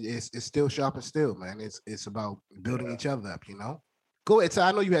 I mean, it's still sharp and still, man. It's about building each other up, Go ahead, Ty.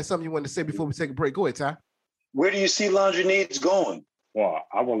 I know you had something you wanted to say before we take a break. Go ahead, Ty. Where do you see Laundry Needs going? Well,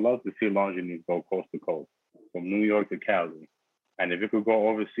 I would love to see Laundry Needs go coast to coast, from New York to Cali. And if it could go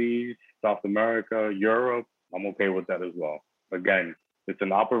overseas, South America, Europe, I'm okay with that as well. Again, it's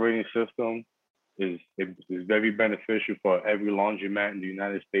an operating system. It's very beneficial for every laundromat in the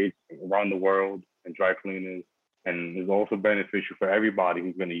United States, around the world, and dry cleaners. And it's also beneficial for everybody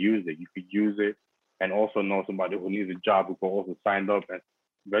who's going to use it. You could use it and also know somebody who needs a job who can also sign up and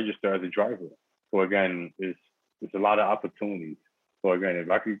register as a driver. So again, it's a lot of opportunities. So again,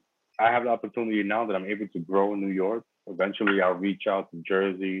 I have the opportunity now that I'm able to grow in New York. Eventually, I'll reach out to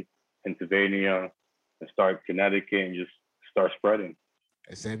Jersey, Pennsylvania, and start Connecticut, and just start spreading.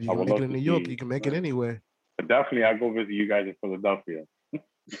 I said, if you can make it in New York, you can make it anywhere. But definitely, I'll go visit you guys in Philadelphia.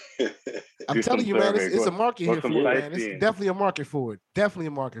 I'm Do telling some you, man, survey, it's a go market here for some it, man. It's sightseeing. definitely a market for it. Definitely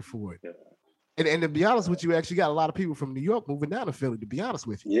a market for it. Yeah. And to be honest with you, actually got a lot of people from New York moving down to Philly, to be honest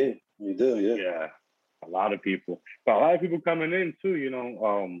with you. Yeah, you do, yeah. Yeah, a lot of people. But a lot of people coming in too,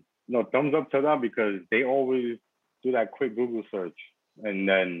 thumbs up to them because they always do that quick Google search. And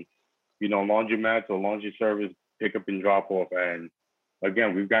then, laundromats or laundry service, pick up and drop off. And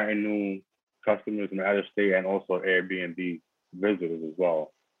again, we've gotten new customers from out of state and also Airbnb visitors as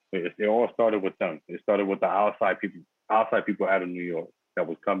well. It all started with them. It started with the outside people out of New York that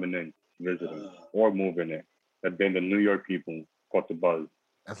was coming in, visiting or moving in. That then the New York people caught the buzz.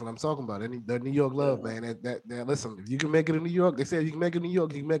 That's what I'm talking about. The New York love, man. That listen, if you can make it in New York, they say you can make it in New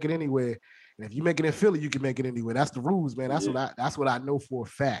York, you can make it anywhere. And if you make it in Philly, you can make it anywhere. That's the rules, man. That's what I know for a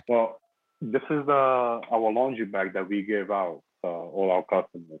fact. Well, this is our laundry bag that we give out all our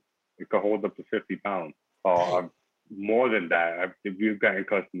customers. It can hold up to 50 pounds. More than that. We've gotten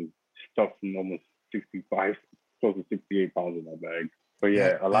customers stuff from almost 65, close to 68 pounds in my bag. But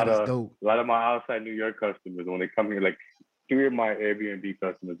yeah, a lot of my outside New York customers, when they come here, like 3 of my Airbnb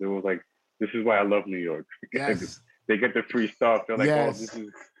customers, it was like, this is why I love New York. Yes. They get the free stuff. They're like, yes.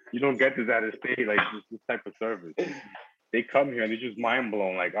 You don't get this out of state, like this type of service. They come here and they're just mind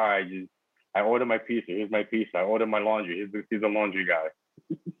blown. Like, all right, I order my pizza. Here's my pizza. I order my laundry. He's a laundry guy.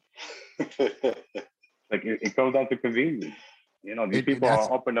 Like it comes down to convenience. These people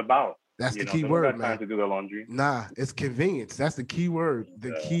are up and about. That's the key word, man. Time to do their laundry. Nah, it's convenience. That's the key word.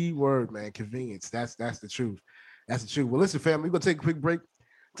 The key word, man. Convenience. That's the truth. That's the truth. Well, listen, family, we're gonna take a quick break.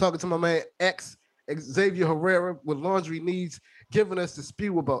 Talking to my man Xavier Herrera with Laundry Needs, giving us the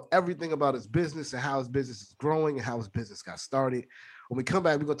spew about everything about his business and how his business is growing and how his business got started. When we come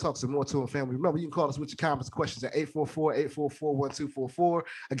back, we're going to talk some more to him, family. Remember, you can call us with your comments and questions at 844-844-1244.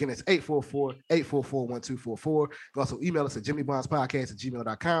 Again, it's 844-844-1244. You can also email us at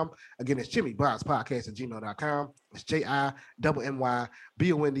jimmybondspodcast@gmail.com. Again, it's jimmybondspodcast@gmail.com. It's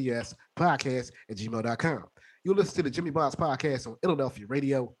JIMMYBONDS podcast@gmail.com. You'll listen to the Jimmy Bonds Podcast on Philadelphia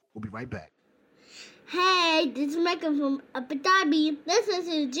Radio. We'll be right back. Hey, this is Megan from Abu Dhabi. Listen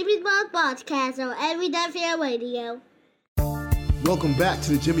to Jimmy Bonds Podcast on Philadelphia Radio. Welcome back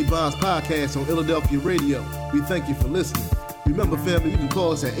to the Jimmy Bonds Podcast on Philadelphia Radio. We thank you for listening. Remember, family, you can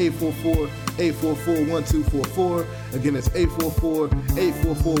call us at 844-844-1244. Again, it's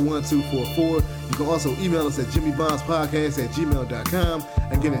 844-844-1244. You can also email us at jimmybondspodcast@gmail.com.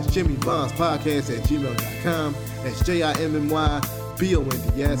 Again, it's jimmybondspodcast@gmail.com. That's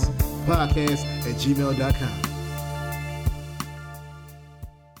JIMMYBONDS podcast@gmail.com.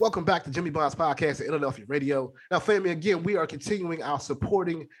 Welcome back to Jimmy Bonds Podcast at Philadelphia Radio. Now, family, again, we are continuing our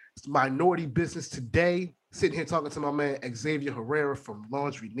supporting minority business today. Sitting here talking to my man Xavier Herrera from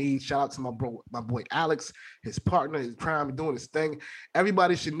Laundry Needs. Shout out to my boy Alex, his partner, his prime, doing his thing.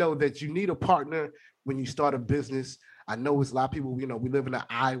 Everybody should know that you need a partner when you start a business. I know it's a lot of people, we live in the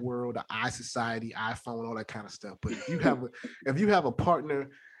I world, the I society, iPhone, all that kind of stuff. But if you have a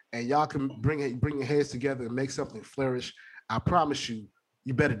partner and y'all can bring your heads together and make something flourish, I promise you,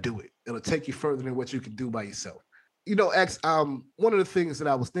 you better do it. It'll take you further than what you can do by yourself. X, one of the things that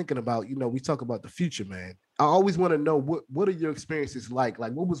I was thinking about, we talk about the future, man. I always want to know what are your experiences like?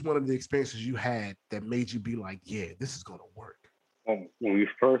 Like, what was one of the experiences you had that made you be like, yeah, this is going to work? When we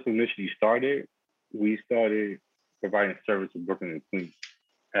first initially started, we started providing service to Brooklyn and Queens.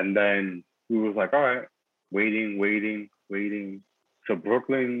 And then we was like, all right, waiting. So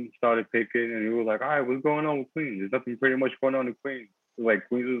Brooklyn started picking and we were like, all right, what's going on with Queens? There's nothing pretty much going on in Queens. Like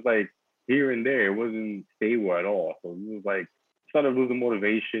Queens was like here and there. It wasn't stable at all. So we was like, started losing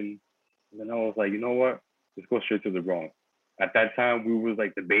motivation. And then I was like, you know what? Let's go straight to the Bronx. At that time, we was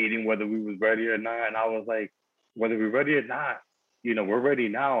like debating whether we was ready or not. And I was like, whether we're ready or not, we're ready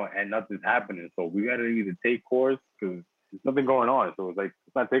now and nothing's happening. So we got to either take course because there's nothing going on. So it's like,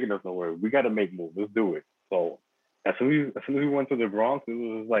 it's not taking us nowhere. We got to make moves. Let's do it. So as soon as we went to the Bronx, it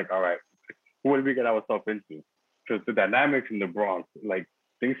was like, all right, what did we get ourselves into? Because the dynamics in the Bronx, like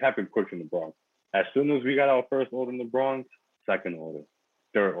things happen quick in the Bronx. As soon as we got our first order in the Bronx, second order,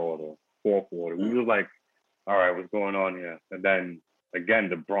 third order, fourth order, we was like, all right, what's going on here? And then again,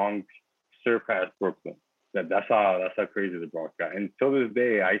 the Bronx surpassed Brooklyn. That's how crazy the Bronx got. And till this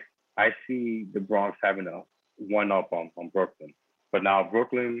day, I see the Bronx having a one up on Brooklyn. But now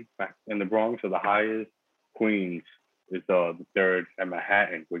Brooklyn and the Bronx are the highest. Queens is the third, and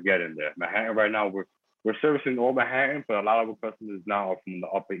Manhattan, we're getting there. Manhattan right now, we're servicing all Manhattan, but a lot of our customers now are from the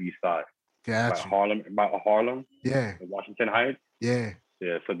Upper East Side. Gotcha. Harlem. Yeah. Washington Heights. Yeah.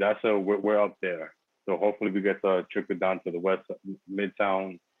 Yeah. So that's we're up there. So hopefully we get to trickle down to the West,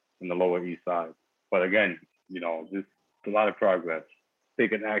 Midtown, and the Lower East Side. But again, just a lot of progress.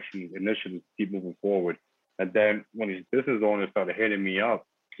 taking action, initiatives to keep moving forward. And then when these business owners started hitting me up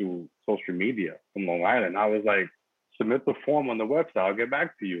through social media from Long Island, I was like, submit the form on the website. I'll get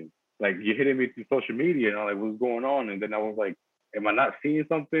back to you. Like, you're hitting me through social media, and I'm like, what's going on? And then I was like, am I not seeing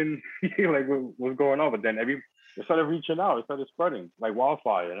something? Like, what's going on? But then it started reaching out. It started spreading like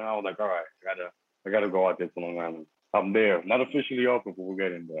wildfire. And I was like, all right, I gotta go out there to Long Island. I'm there. Not officially open, but we're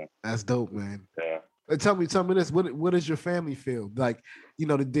getting there. That's dope, man. Yeah. Tell me this. What does your family feel like? You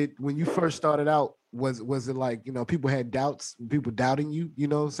know, when you first started out, was it like, you know, people had doubts, people doubting you? You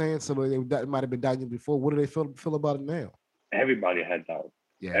know what I'm saying? So they might have been doubting you before. What do they feel about it now? Everybody had doubts.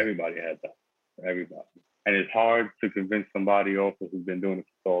 Yeah. Everybody had doubts. Everybody. And it's hard to convince somebody else who's been doing it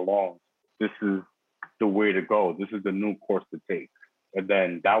for so long. This is the way to go. This is the new course to take. And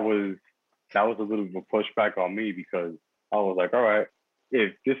then that was a little bit of a pushback on me, because I was like, all right,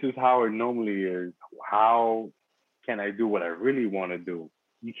 if this is how it normally is, how can I do what I really want to do?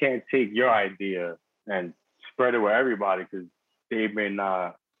 You can't take your idea and spread it with everybody, because they may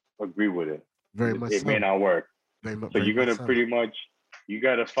not agree with it. Very much. It may not work. So you're gonna pretty much, you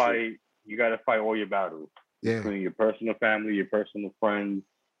gotta fight all your battles. Yeah. Between your personal family, your personal friends,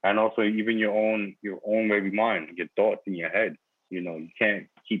 and also even your own maybe mind, your thoughts in your head. You know, you can't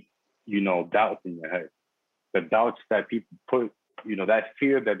keep, you know, doubts in your head. The doubts that people put, you know, that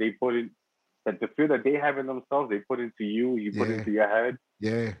fear that they put in, that the fear that they have in themselves, they put into you, you put into your head,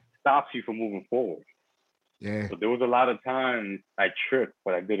 stops you from moving forward. Yeah. So there was a lot of times I tripped,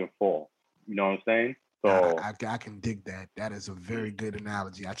 but I didn't fall. You know what I'm saying? So I can dig that. That is a very good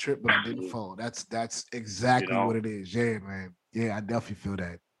analogy. I tripped, but I didn't fall. That's exactly what it is. Yeah, man. Yeah, I definitely feel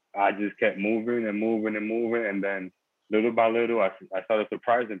that. I just kept moving and moving and moving, and then little by little, I started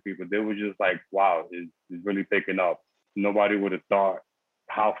surprising people. They were just like, "Wow, it's really picking up." Nobody would have thought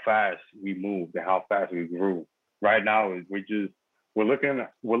how fast we moved and how fast we grew. Right now, we're looking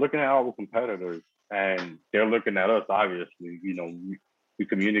at our competitors, and they're looking at us. Obviously, you know, we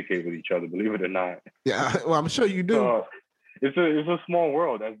communicate with each other, believe it or not. Yeah, well, I'm sure you do. So it's a small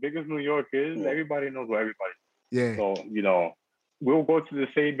world. As big as New York is, everybody knows what everybody. Yeah. So, you know, we'll go to the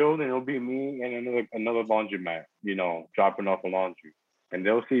same building. It'll be me and another laundromat, you know, dropping off a laundry. And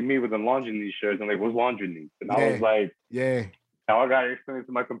they'll see me with a laundry needs shirt and like, what's laundry needs? And I was like, now I got to explain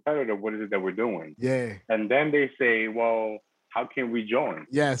to my competitor what is it that we're doing. Yeah. And then they say, well, how can we join?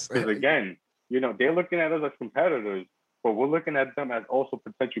 Yes. Because again, you know, they're looking at us as competitors, but we're looking at them as also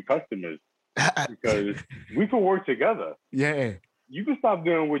potential customers, because we could work together. Yeah. You can stop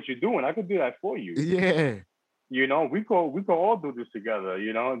doing what you're doing. I could do that for you. Yeah. You know, we could all do this together.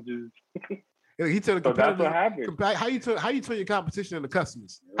 You know, just. He turned the So that's what happened. How you turn your competition into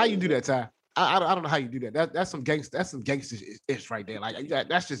customers? How you do that, Ty? I don't know how you do that. That's some gangster ish right there. Like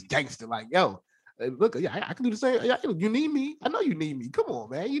that's just gangster. Like, yo, look, yeah, I can do the same. Yeah, you need me. I know you need me. Come on,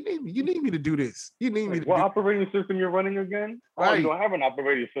 man. You need me. You need me to do this. You need me to. What operating system you're running again? Right. Oh, you don't have an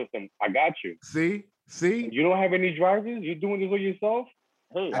operating system. I got you. See. You don't have any drivers. You're doing this with yourself.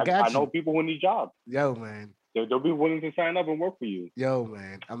 Hey, I know people who need jobs. Yo, man. They'll be willing to sign up and work for you. Yo,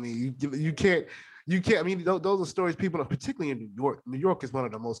 man. I mean, you can't. I mean, those are stories people, particularly in New York. New York is one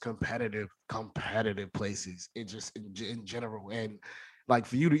of the most competitive places in general. And like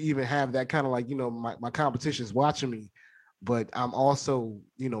for you to even have that kind of like, you know, my competition is watching me, but I'm also,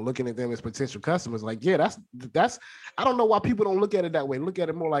 you know, looking at them as potential customers. Like, yeah, that's. I don't know why people don't look at it that way. Look at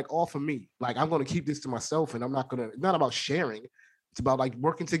it more like all for me. Like I'm going to keep this to myself, and it's not about sharing. It's about like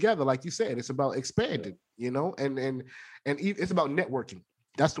working together, like you said. It's about expanding, you know, and it's about networking.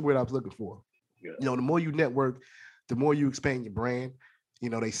 That's the word I was looking for. Yeah. You know, the more you network, the more you expand your brand. You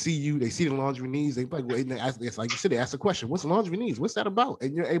know, they see you, they see the laundry needs. They like, well, it's like you said, they ask the question, "What's laundry needs? What's that about?"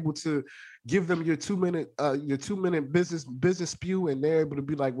 And you're able to give them your 2-minute business spew, and they're able to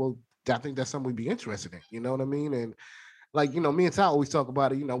be like, "Well, I think that's something we'd be interested in." You know what I mean? And like, you know, me and Ty always talk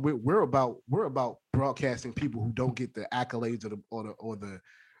about it. You know, we're about broadcasting people who don't get the accolades or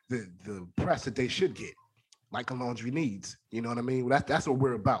the press that they should get, like a laundry needs. You know what I mean? That's what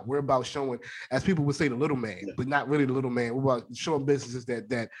we're about. We're about showing, as people would say, the little man, but not really the little man. We're about showing businesses that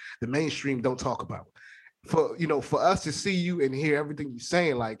the mainstream don't talk about. For us to see you and hear everything you're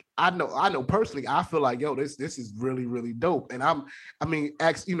saying, like I know personally, I feel like, yo, this is really, really dope. And we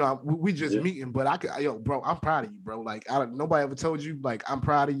just meeting, but bro, I'm proud of you, bro. Like nobody ever told you, like, I'm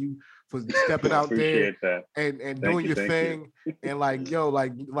proud of you for stepping out there and doing your thing. And like, yo,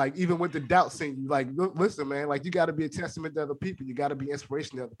 like even with the doubts in you, like, listen, man, like you got to be a testament to other people. You got to be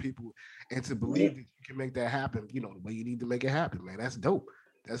inspiration to other people, and to believe that you can make that happen, you know, the way you need to make it happen, man. That's dope.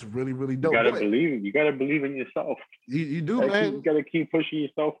 That's really, really You dope. gotta believe. You gotta believe in yourself. You do, man. You gotta keep pushing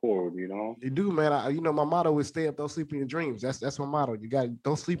yourself forward. You know. You do, man. My motto is stay up, don't sleep in your dreams. That's my motto. You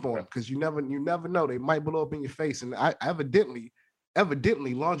don't sleep on them because you never know. They might blow up in your face. And I evidently,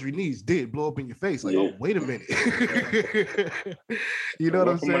 Laundry Needs did blow up in your face. Like, oh, wait a minute. You know what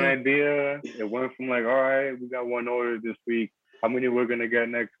I'm saying? From an idea, it went from like, all right, we got one order this week. How many we're gonna get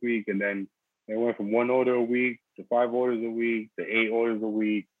next week? And then it went from 1 order a week to 5 orders a week to 8 orders a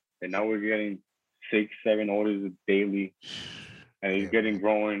week. And now we're getting 6, 7 orders daily. And it's getting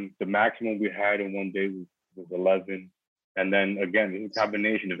growing. The maximum we had in one day was 11. And then again, it's a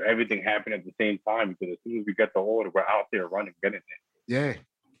combination of everything happening at the same time because as soon as we get the order, we're out there running, getting it. Yeah.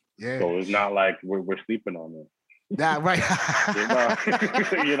 Yeah. So it's not like we're sleeping on it. Nah, right. You know,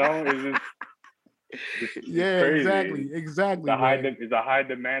 it's crazy. Exactly. It's a high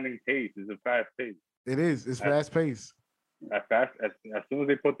demanding pace. It's a fast pace. It is. It's fast pace. As soon as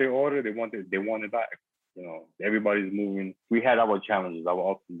they put their order, they want it back. You know, everybody's moving. We had our challenges,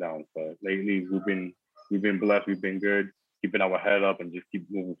 our ups and downs, but lately we've been blessed. We've been good, keeping our head up and just keep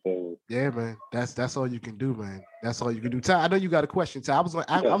moving forward. Yeah, man. That's all you can do, man. That's all you can do. Ty, I know you got a question. Ty, I was going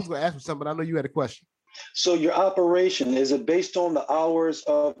to ask you something, but I know you had a question. So your operation, is it based on the hours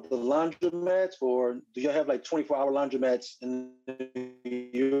of the laundromats, or do you have like 24-hour laundromats in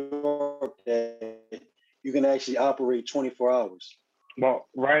New York that you can actually operate 24 hours? Well,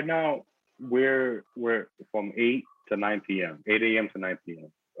 right now we're from 8 to 9 p.m., 8 a.m. to 9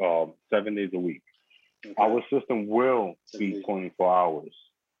 p.m., 7 days a week. Okay. Our system will be 24 hours.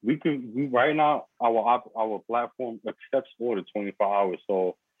 Right now our platform accepts order 24 hours.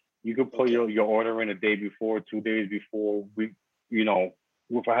 So you could put your order in a day before, 2 days before.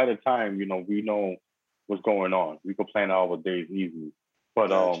 With ahead of time, we know what's going on. We could plan our days easily.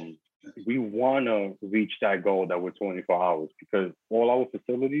 But we want to reach that goal that we're 24 hours because all our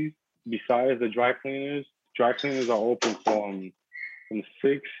facilities, besides the dry cleaners are open from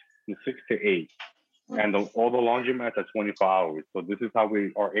 6 to 8. And all the laundromats are 24 hours. So this is how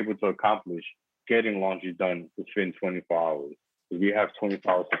we are able to accomplish getting laundry done within 24 hours. We have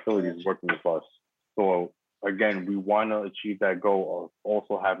 24-hour facilities working with us. So again, we want to achieve that goal of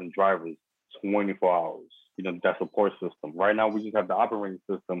also having drivers 24 hours, that support system. Right now, we just have the operating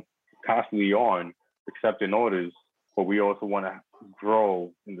system constantly on, accepting orders, but we also want to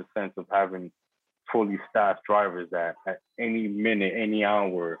grow in the sense of having fully staffed drivers that at any minute, any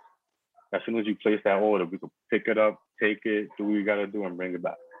hour, as soon as you place that order, we can pick it up, take it, do what we got to do, and bring it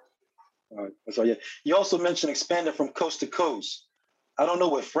back. All right. So you also mentioned expanding from coast to coast. I don't know,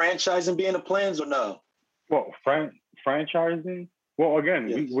 what franchising be in the plans or no? Well, franchising. Well,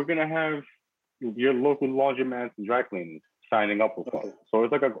 again, we're gonna have your local laundromats and dry cleaners signing up with us. So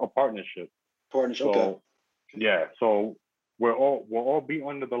it's like a partnership. Partnership. So, okay. Yeah. So we'll all be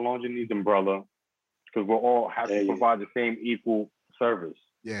under the Laundry Needs umbrella because we'll all have to provide the same equal service.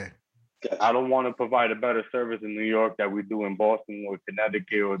 Yeah. Gotcha. I don't want to provide a better service in New York that we do in Boston or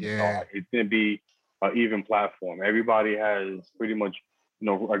Connecticut. It's going to be an even platform. Everybody has pretty much,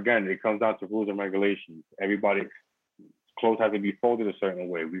 again, it comes down to rules and regulations. Everybody's clothes have to be folded a certain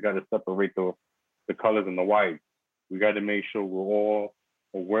way. We got to separate the colors and the whites. We got to make sure we're all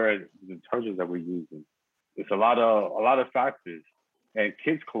aware of the detergents that we're using. It's a lot of factors. And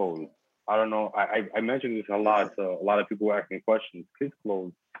kids' clothes, I don't know. I mentioned this a lot. So a lot of people ask me questions. Kids'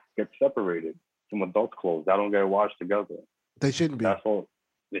 clothes get separated from adult clothes. That don't get washed together. They shouldn't be. That's all.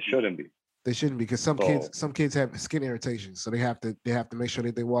 They shouldn't be. They shouldn't be because some kids have skin irritation, so they have to make sure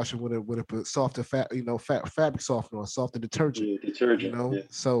that they wash them with a softer fabric softener or softer detergent. Yeah,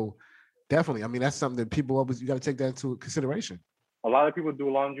 detergent. So definitely, I mean that's something that people always, you got to take that into consideration. A lot of people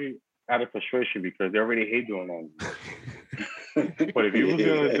do laundry out of frustration because they already hate doing laundry. But if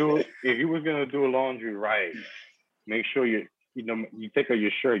you was gonna do laundry right, make sure you take out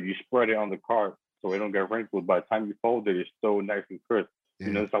your shirt, you spread it on the cart so it don't get wrinkled. By the time you fold it, it's so nice and crisp.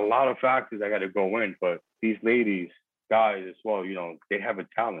 Yeah. There's a lot of factors that got to go in, but these ladies, guys as well, they have a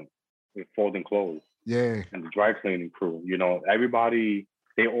talent with folding clothes. Yeah. And the dry cleaning crew, everybody,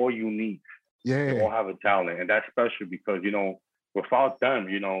 they all unique. Yeah. They all have a talent, and that's special because without them,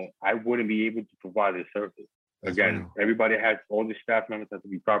 I wouldn't be able to provide this service. That's Again, real. everybody has, all the staff members have to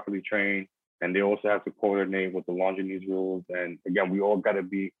be properly trained, and they also have to coordinate with the laundry needs rules. And again, we all got to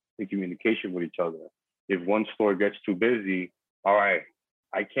be in communication with each other. If one store gets too busy, all right,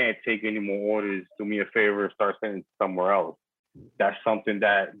 I can't take any more orders. Do me a favor, start sending somewhere else. That's something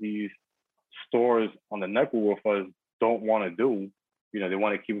that these stores on the network with us don't want to do. They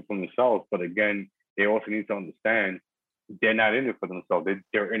want to keep it for themselves. But again, they also need to understand they're not in it for themselves.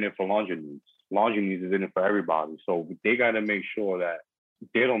 They're in it for laundry needs. Laundry needs is in it for everybody. So they got to make sure that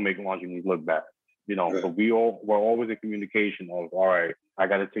they don't make laundry needs look bad. You know, right. So we're always in communication of, all right, I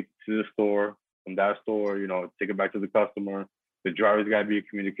got to take it to the store, from that store, you know, take it back to the customer. The driver's got to be in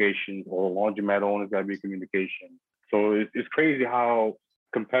communication, or the laundromat owner's got to be in communication. So it's crazy how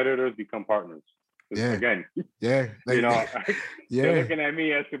competitors become partners. Yeah. Again, yeah, you know, yeah. They're looking at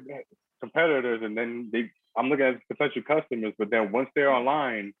me as competitors, and then I'm looking at potential customers. But then once they're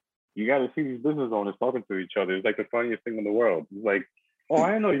online, you got to see these business owners talking to each other. It's like the funniest thing in the world. It's like, oh, I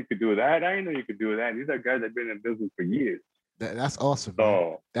didn't know you could do that. I didn't know you could do that. These are guys that have been in business for years. That's awesome.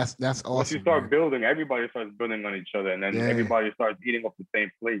 So man. That's awesome. Once you start building, everybody starts building on each other, and then everybody starts eating off the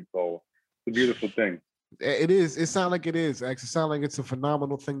same plate. So it's a beautiful thing. It is. It sounds like it is. Actually, it sounds like it's a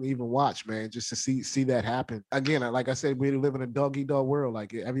phenomenal thing to even watch, man. Just to see that happen. Again, like I said, we live in a dog-eat-dog world.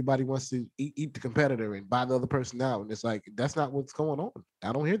 Like everybody wants to eat the competitor and buy the other person out, and it's like that's not what's going on.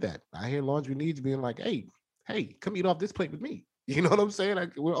 I don't hear that. I hear laundry needs being like, hey, come eat off this plate with me. You know what I'm saying?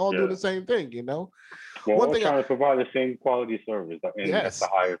 Like we're all doing the same thing. You know. We're all trying to provide the same quality service, and that's the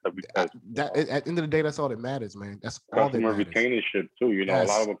highest that we can. At the end of the day, that's all that matters, man. That's customer all that matters. retainership too. You know, a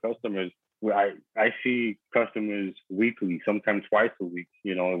lot of our customers. I see customers weekly, sometimes twice a week,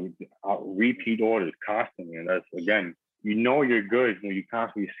 you know, repeat orders constantly. And that's, again, you know you're good when you're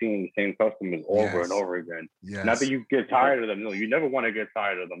constantly seeing the same customers over and over again. Yes. Not that you get tired of them. No, you never want to get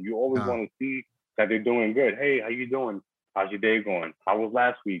tired of them. You always want to see that they're doing good. Hey, how you doing? How's your day going? How was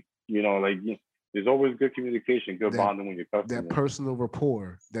last week? You know, like there's always good communication, good bonding with your customers. That personal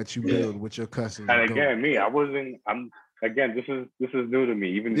rapport that you build with your customers. And again, Again, this is new to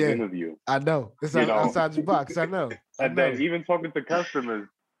me, even the interview. I know. It's outside your box. I know. And then even talking to customers,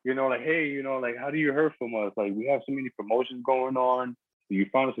 you know, like, hey, you know, like, how do you hear from us? Like, we have so many promotions going on. You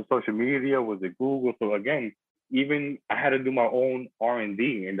found us on social media? Was it Google? So again, even I had to do my own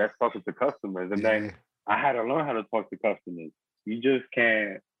R&D, and that's talking to customers. And then I had to learn how to talk to customers. You just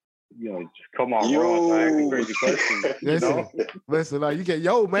can't, you know, just come on, bro, and ask crazy questions. Listen, like you get,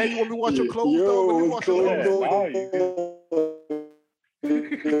 man, you want me to watch your clothes? Let me watch your clothes.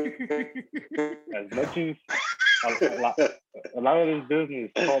 As much as a lot of this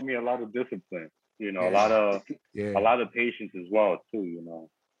business taught me a lot of discipline, you know, a lot of patience as well too, you know.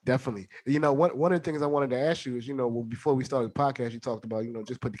 Definitely. You know, one of the things I wanted to ask you is, you know, before we started the podcast, you talked about, you know,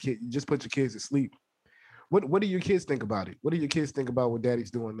 just put your kids to sleep. What do your kids think about it? What do your kids think about what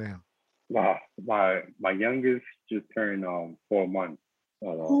daddy's doing now? Wow, my youngest just turned 4 months. I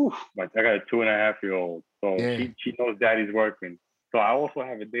got a 2.5-year-old, so she knows daddy's working. So I also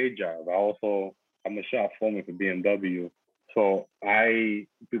have a day job. I'm a shop foreman for BMW. So I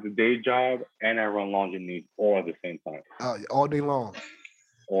do the day job and I run laundry needs all at the same time. All day long.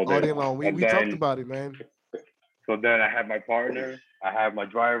 All day long. We talked about it, man. So then I have my partner, I have my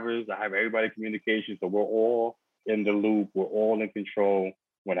drivers, I have everybody communication. So we're all in the loop. We're all in control.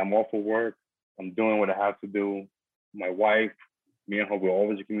 When I'm off of work, I'm doing what I have to do. My wife, me and her, we're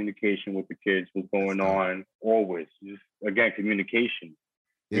always in communication with the kids, what's going on, always. Just, again, communication.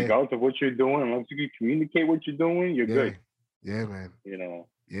 Regardless of what you're doing, unless you can communicate what you're doing, you're good. Yeah, man. You know?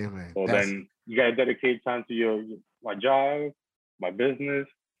 Yeah, man. So then you got to dedicate time to my job, my business,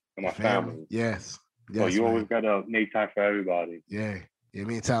 and my family. Yes. So you always got to make time for everybody. Yeah.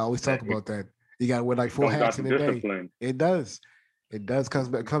 Me and Ty always talk about that. You got to wear like 4 hats in a day. It does. It does. Comes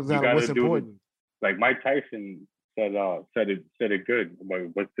down to what's important. Like Mike Tyson said it good about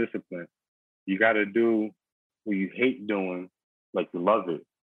what's discipline. You got to do what you hate doing, like you love it,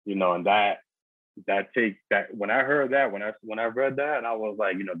 you know. And that takes that. When I heard that, when I read that, and I was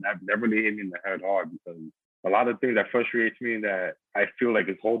like, you know, that really hit me in the head hard, because a lot of things that frustrates me that I feel like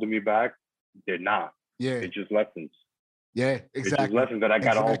it's holding me back, they're not. Yeah, it's just lessons. Yeah, exactly. It's just lessons that I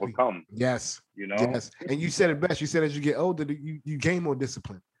got to overcome. Yes, you know. Yes, and you said it best. You said as you get older, you gain more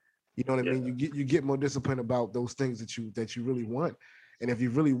discipline. You know what I mean? You get more discipline about those things that you really want, and if you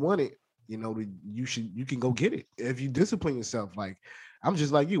really want it, you know, you can go get it. If you discipline yourself, like I'm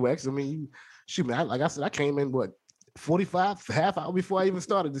just like you, X. I mean, like I said, I came in 45 half hour before I even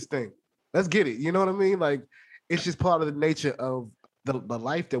started this thing. Let's get it. You know what I mean? Like it's just part of the nature of the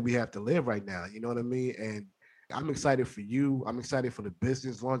life that we have to live right now. You know what I mean? And I'm excited for you. I'm excited for the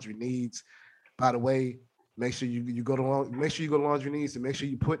business Laundry Needs. By the way, make sure you go to Laundry Needs and make sure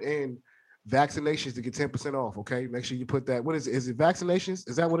you put in vaccinations to get 10% off. Okay, make sure you put that. What is it? Is it vaccinations?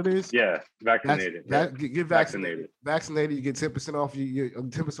 Is that what it is? Yeah, vaccinated. Get vaccinated. Vaccinated. You get 10% off your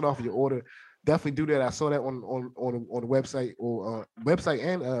 10% off of your order. Definitely do that. I saw that on the website or website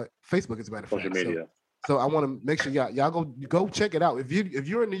and Facebook, as a matter of fact. Social media. So I want to make sure y'all go check it out. If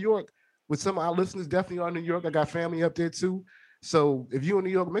you're in New York, with some of our listeners definitely are in New York, I got family up there too. So if you're in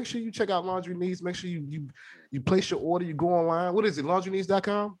New York, make sure you check out Laundry Needs. Make sure you place your order. You go online. What is it?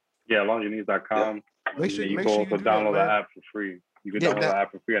 LaundryNeeds.com. Yeah, laundryneeds.com. Make sure you make can sure you also do download that, the man. app for free. You can Yeah, download the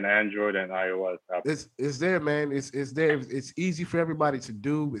app for free on Android and iOS. It's there, man. It's there. It's easy for everybody to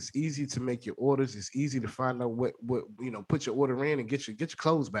do. It's easy to make your orders. It's easy to find out what put your order in and get your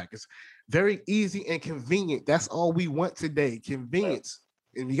clothes back. It's very easy and convenient. That's all we want today. Convenience.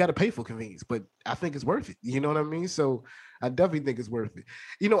 And you got to pay for convenience, but I think it's worth it. You know what I mean? So I definitely think it's worth it.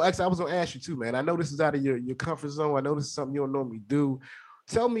 X, I was gonna ask you too, man. I know this is out of your comfort zone. I know this is something you don't normally do.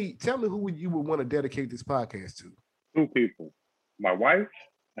 Tell me who you would want to dedicate this podcast to. 2 people, my wife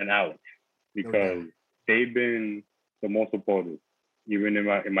and Alex, because they've been the most supportive, even in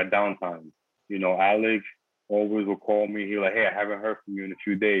my downtime. Alex always will call me. He's like, "Hey, I haven't heard from you in a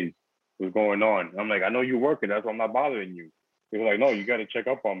few days. What's going on?" I'm like, "I know you're working. That's why I'm not bothering you." He was like, "No, you got to check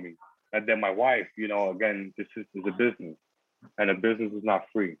up on me." And then my wife, again, this is a business, and a business is not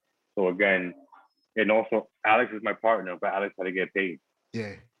free. So again, and also Alex is my partner, but Alex had to get paid.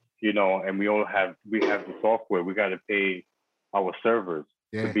 Yeah. And we have the software. We got to pay our servers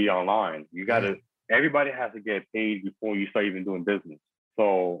to be online. Everybody has to get paid before you start even doing business.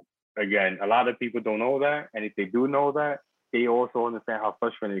 So again, a lot of people don't know that. And if they do know that, they also understand how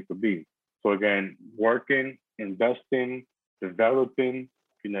frustrating it could be. So again, working, investing, developing,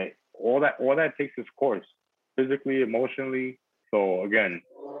 all that takes its course, physically, emotionally. So again,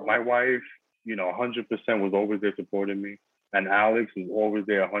 my wife, 100% was always there supporting me. And Alex was always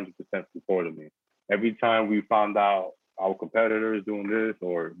there 100% supporting me. Every time we found out our competitors doing this,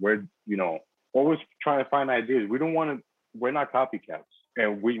 or we're, always trying to find ideas. We're not copycats.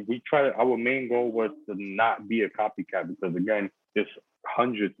 And we try to, our main goal was to not be a copycat, because again, there's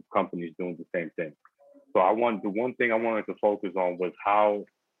hundreds of companies doing the same thing. So the one thing I wanted to focus on was how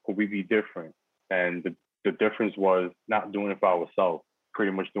could we be different? And the difference was not doing it for ourselves,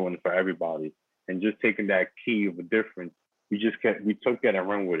 pretty much doing it for everybody. And just taking that key of a difference, we took that and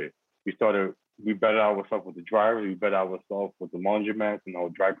ran with it. We bettered ourselves with the drivers, we bettered ourselves with the laundromats and our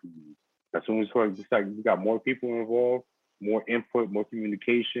dry cleaners. As soon as we got more people involved, more input, more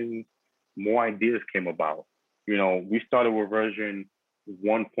communication, more ideas came about. We started with version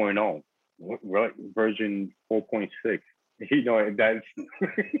 1.0, version 4.6. That's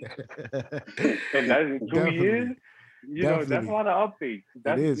and that's in 2 years. That's a lot of updates.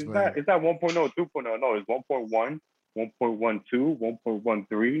 It's not 1.0, 2.0. No, it's 1.1, 1.12,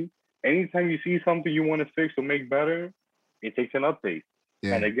 1.13. Anytime you see something you want to fix or make better, it takes an update.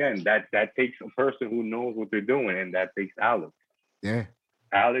 Yeah. And again, that takes a person who knows what they're doing, and that takes Alex. Yeah.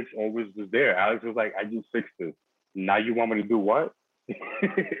 Alex always was there. Alex was like, "I just fixed this. Now you want me to do what?"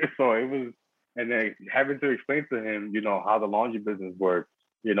 So it was, and then having to explain to him, how the laundry business works,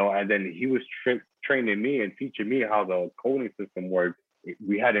 and then he was training me and teaching me how the coding system works.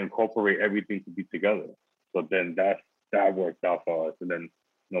 We had to incorporate everything to be together. So then that worked out for us. And then,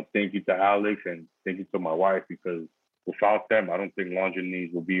 thank you to Alex and thank you to my wife, because without them, I don't think Laundry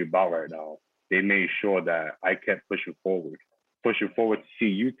Needs will be about right now. They made sure that I kept pushing forward to see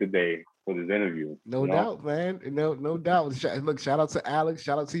you today for this interview. No doubt, man. No doubt. Look, shout out to Alex.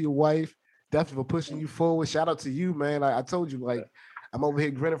 Shout out to your wife. Definitely for pushing you forward. Shout out to you, man. I told you, I'm over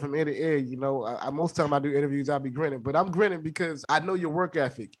here grinning from ear to ear. Most time I do interviews, I'll be grinning. But I'm grinning because I know your work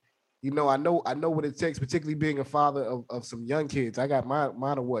ethic. I know what it takes, particularly being a father of some young kids. I got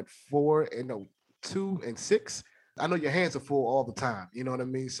mine are 4 and 2 and 6. I know your hands are full all the time. You know what I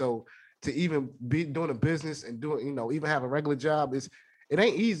mean? So to even be doing a business and doing, even have a regular job, it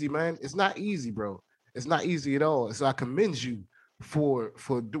ain't easy, man. It's not easy, bro. It's not easy at all. So I commend you for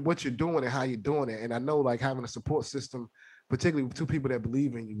what you're doing and how you're doing it. And I know having a support system, particularly with 2 people that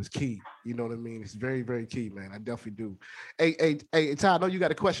believe in you, is key. You know what I mean? It's very, very key, man. I definitely do. Hey, Ty, I know you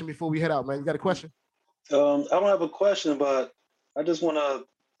got a question before we head out, man. You got a question? I don't have a question, but I just want to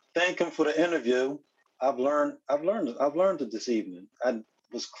thank him for the interview. I've learned it this evening. I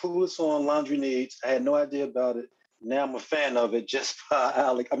was clueless on Laundry Needs. I had no idea about it. Now I'm a fan of it just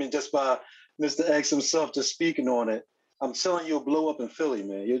by just by Mr. X himself just speaking on it. I'm telling you, you'll blow up in Philly,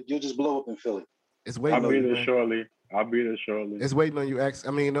 man. You'll just blow up in Philly. It's waiting on you, man. I'll be there shortly. It's waiting on you, X.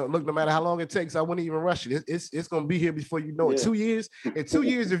 Look, no matter how long it takes, I wouldn't even rush it. It's going to be here before you know it. 2 years. In 2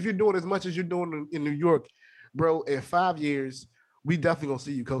 years, if you're doing as much as you're doing in New York, bro, in 5 years, we definitely gonna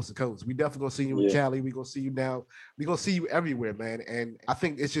see you coast to coast. We definitely gonna see you in Cali. We gonna see you now. We gonna see you everywhere, man. And I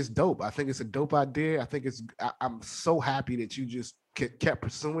think it's just dope. I think it's a dope idea. I think I'm so happy that you just kept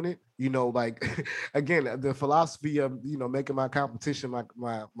pursuing it. Again, the philosophy of making my competition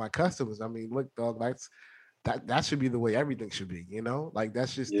my customers. Look, dog, that should be the way everything should be, you know. Like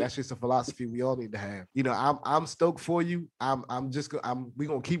that's Yeah. just a philosophy we all need to have. You know, I'm stoked for you. We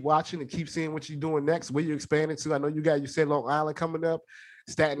gonna keep watching and keep seeing what you're doing next. Where you expanding to? I know you said Long Island coming up,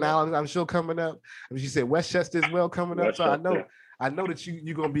 Staten Island, I'm sure coming up. I mean, you said Westchester as well coming up. So I know that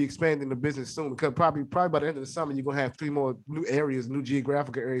you're gonna be expanding the business soon, because probably by the end of the summer you're gonna have 3 more new areas, new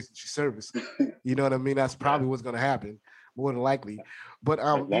geographical areas that you service. You know what I mean? That's probably what's gonna happen, more than likely. But as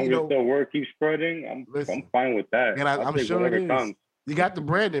long as the word keeps spreading, I'm fine with that. And I'm sure it is. Comes. You got the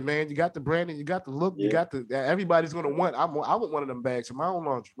branding, man. You got the branding. You got the look. Yeah. You got the. Everybody's gonna want. I want one of them bags for my own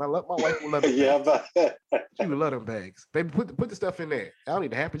laundry. My wife will love them. Yeah, bags. She would love them bags. Baby, put the stuff in there. I don't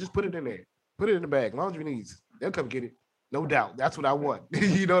need to have it. Just put it in there. Put it in the bag. Laundry needs. They'll come get it. No doubt. That's what I want.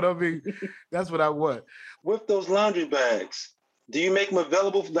 You know what I mean? That's what I want. With those laundry bags, do you make them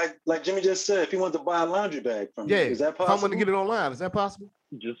available? Like Jimmy just said, if you want to buy a laundry bag from you, is that possible? If I want to get it online, is that possible?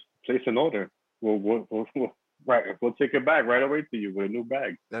 Just place an order. We'll take it back right away to you with a new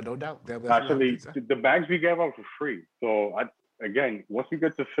bag. No doubt. Actually, the bags we give out for free. So again, once we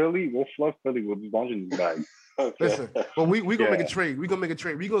get to Philly, we'll flood Philly with these laundry bags. Okay. Listen, well, we gonna make a trade. We're gonna make a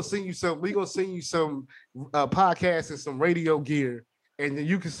trade. We're gonna send you some podcasts and some radio gear, and then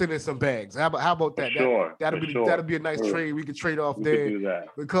you can send in some bags. How about that? Sure. That'll be a nice trade. We can trade off there.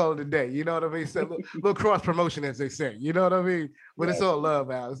 We call it a day. You know what I mean? So little cross promotion, as they say. You know what I mean? But it's all love,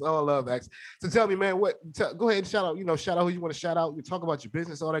 Al. It's all love, Alex. So tell me, man, go ahead and shout out. Shout out who you want to shout out. You talk about your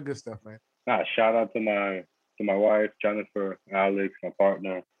business, all that good stuff, man. Shout out to my wife, Jennifer, Alex, my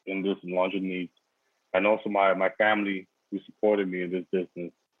partner in this laundry needs. And also my family who supported me in this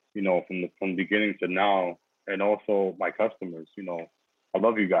business, from the beginning to now, and also my customers. I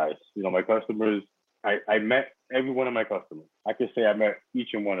love you guys. My customers, I met every one of my customers. I could say I met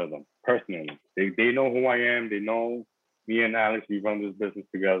each and one of them personally. They know who I am. They know me and Alex, we run this business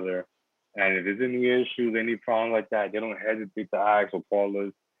together. And if there's any issues, any problems like that, they don't hesitate to ask or call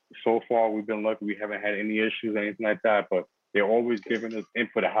us. So far, we've been lucky. We haven't had any issues, anything like that, but they're always giving us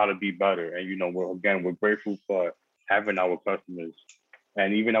input on how to be better. And, we're grateful for having our customers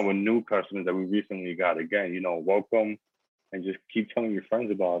and even our new customers that we recently got. Again, welcome, and just keep telling your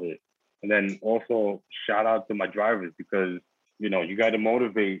friends about it. And then also shout out to my drivers, because, you got to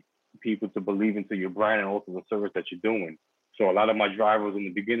motivate people to believe into your brand and also the service that you're doing. So a lot of my drivers in the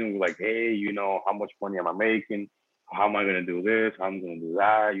beginning were like, hey, how much money am I making? How am I going to do this? How am I going to do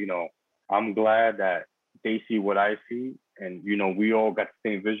that? I'm glad that they see what I see. And, we all got the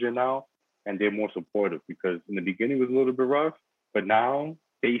same vision now, and they're more supportive, because in the beginning it was a little bit rough, but now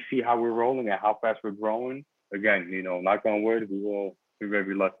they see how we're rolling and how fast we're growing. Again, knock on wood, we're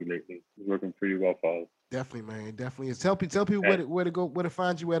very lucky lately. It's working pretty well for us. Definitely, man. Definitely. Tell people where to go, where to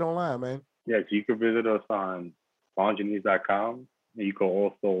find you at online, man. Yeah, so you can visit us on laundryneeds.com, and you can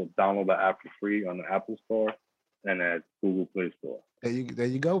also download the app for free on the Apple Store and at Google Play Store. There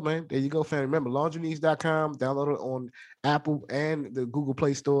you go, man. There you go, fam. Remember, laundryneeds.com, download it on Apple and the Google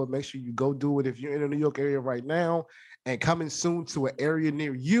Play Store. Make sure you go do it if you're in the New York area right now, and coming soon to an area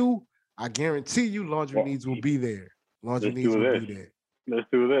near you. I guarantee you Laundry Needs will be there. Laundry Needs will be there. Let's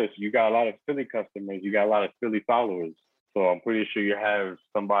do this. You got a lot of Philly customers. You got a lot of Philly followers. So I'm pretty sure you have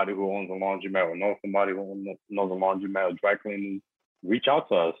somebody who owns a laundromat or know somebody who knows a laundromat or dry cleaning. Reach out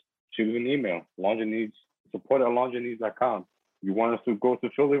to us. Shoot us an email. Laundry Needs, support at laundryneeds.com. You want us to go to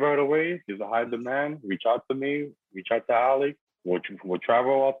Philly right away? There's a high demand. Reach out to me. Reach out to Alex. We'll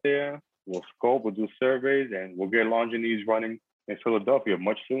travel out there. We'll scope. We'll do surveys, and we'll get Laundry Needs running in Philadelphia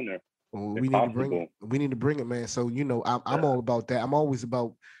much sooner. Well, we need to bring it, man. So I'm all about that. I'm always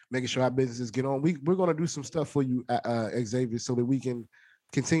about making sure our businesses get on. We're gonna do some stuff for you, Xavier, so that we can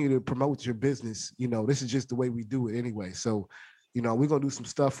continue to promote your business. This is just the way we do it anyway. So, we're gonna do some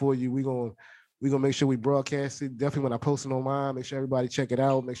stuff for you. We're gonna make sure we broadcast it. Definitely when I post it online, make sure everybody check it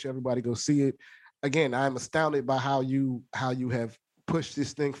out. Make sure everybody go see it. Again, I'm astounded by how you have pushed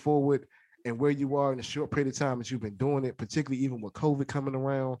this thing forward and where you are in a short period of time that you've been doing it, particularly even with COVID coming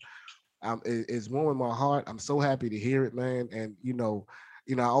around. It's warming my heart. I'm so happy to hear it, man. And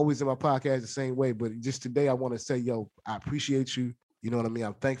I always in my podcast the same way, but just today I want to say, I appreciate you. You know what I mean?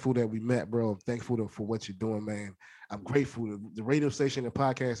 I'm thankful that we met, bro. I'm thankful for what you're doing, man. I'm grateful. The radio station and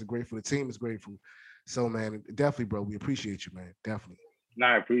podcast are grateful. The team is grateful. So, man, definitely, bro, we appreciate you, man. Definitely. No,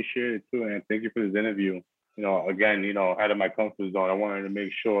 I appreciate it too, and thank you for this interview. Again, out of my comfort zone, I wanted to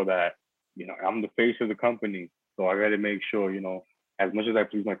make sure that, I'm the face of the company. So I got to make sure, as much as I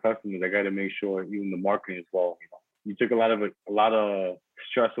please my customers, I got to make sure even the marketing as well. You took a lot of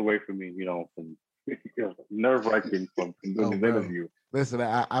stress away from me. From nerve-wracking from doing this interview. Listen,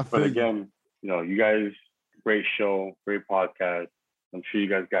 I feel. But again, you guys, great show, great podcast. I'm sure you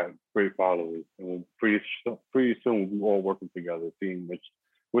guys got great followers, and pretty soon we'll be all working together,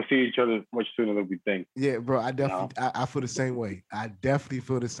 we'll see each other much sooner than we think. Yeah, bro. I definitely, I feel the same way. I definitely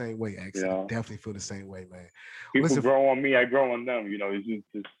feel the same way. Actually, Yeah. definitely feel the same way, man. People grow on me, I grow on them. You know, it's just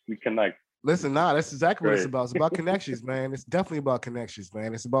we connect. Listen, that's exactly what it's Right. about. It's about connections, man. It's definitely about connections,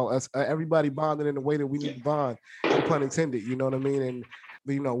 man. It's about us, everybody bonding in the way that we need to bond, no pun intended. You know what I mean? And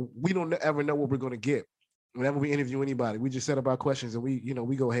we don't ever know what we're going to get. Whenever we interview anybody, we just set up our questions and we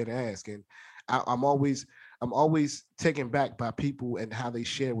go ahead and ask. And I'm always taken back by people and how they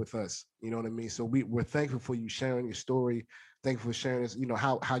share with us. You know what I mean? So we're thankful for you sharing your story. Thankful for sharing this,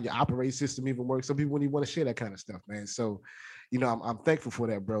 how your operating system even works. Some people wouldn't even want to share that kind of stuff, man. So, I'm thankful for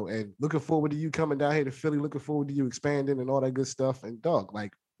that, bro. And looking forward to you coming down here to Philly. Looking forward to you expanding and all that good stuff. And dog,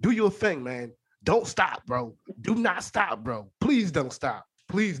 like, do your thing, man. Don't stop, bro. Do not stop, bro. Please don't stop.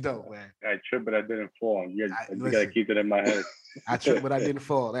 Please don't, man. I tripped, but I didn't fall. You gotta keep it in my head. I tripped, but I didn't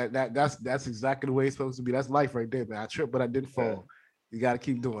fall. That's exactly the way it's supposed to be. That's life right there, man. I tripped, but I didn't fall. You got to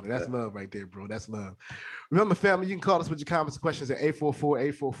keep doing it. That's love right there, bro. That's love. Remember, family, you can call us with your comments and questions at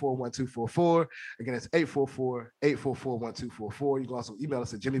 844-844-1244. Again, it's 844-844-1244. You can also email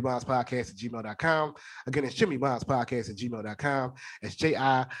us at jimmybondspodcast@gmail.com. Again, it's jimmybondspodcast@gmail.com. It's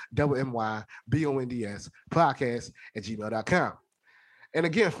JIMMYBONDS podcast@gmail.com. And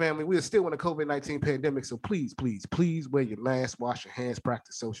again, family, we are still in the COVID-19 pandemic, so please, please, please wear your mask, wash your hands,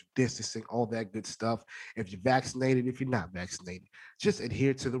 practice social distancing, all that good stuff. If you're vaccinated, if you're not vaccinated, just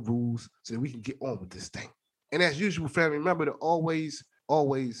adhere to the rules so that we can get on with this thing. And as usual, family, remember to always,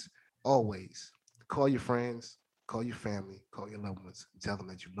 always, always call your friends, call your family, call your loved ones, and tell them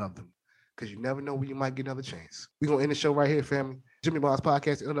that you love them, because you never know when you might get another chance. We're going to end the show right here, family. Jimmy Bonds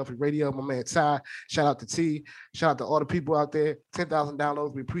Podcast, Philadelphia Radio, my man Ty. Shout out to T. Shout out to all the people out there. 10,000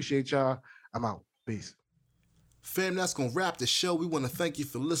 downloads. We appreciate y'all. I'm out. Peace. Fam, that's going to wrap the show. We want to thank you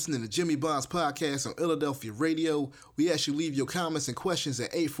for listening to Jimmy Bonds Podcast on Philadelphia Radio. We ask you to leave your comments and questions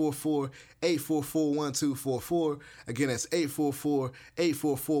at 844-844-1244. Again, that's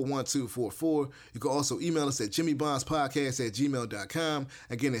 844-844-1244. You can also email us at jimmybondspodcast@gmail.com.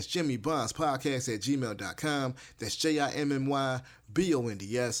 Again, that's jimmybondspodcast@gmail.com. That's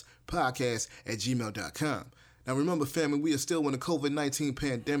JIMMYBONDS podcast@gmail.com. Now remember, family, we are still in the COVID-19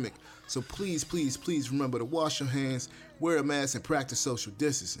 pandemic, so please, please, please remember to wash your hands, wear a mask, and practice social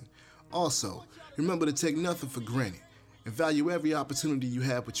distancing. Also, remember to take nothing for granted and value every opportunity you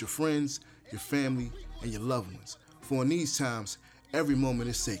have with your friends, your family, and your loved ones. For in these times, every moment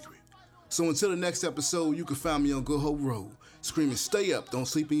is sacred. So until the next episode, you can find me on Good Hope Road, screaming, stay up, don't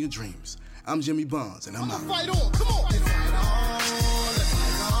sleep in your dreams. I'm Jimmy Bonds, and I'm out. Fight on, come on. Fight on.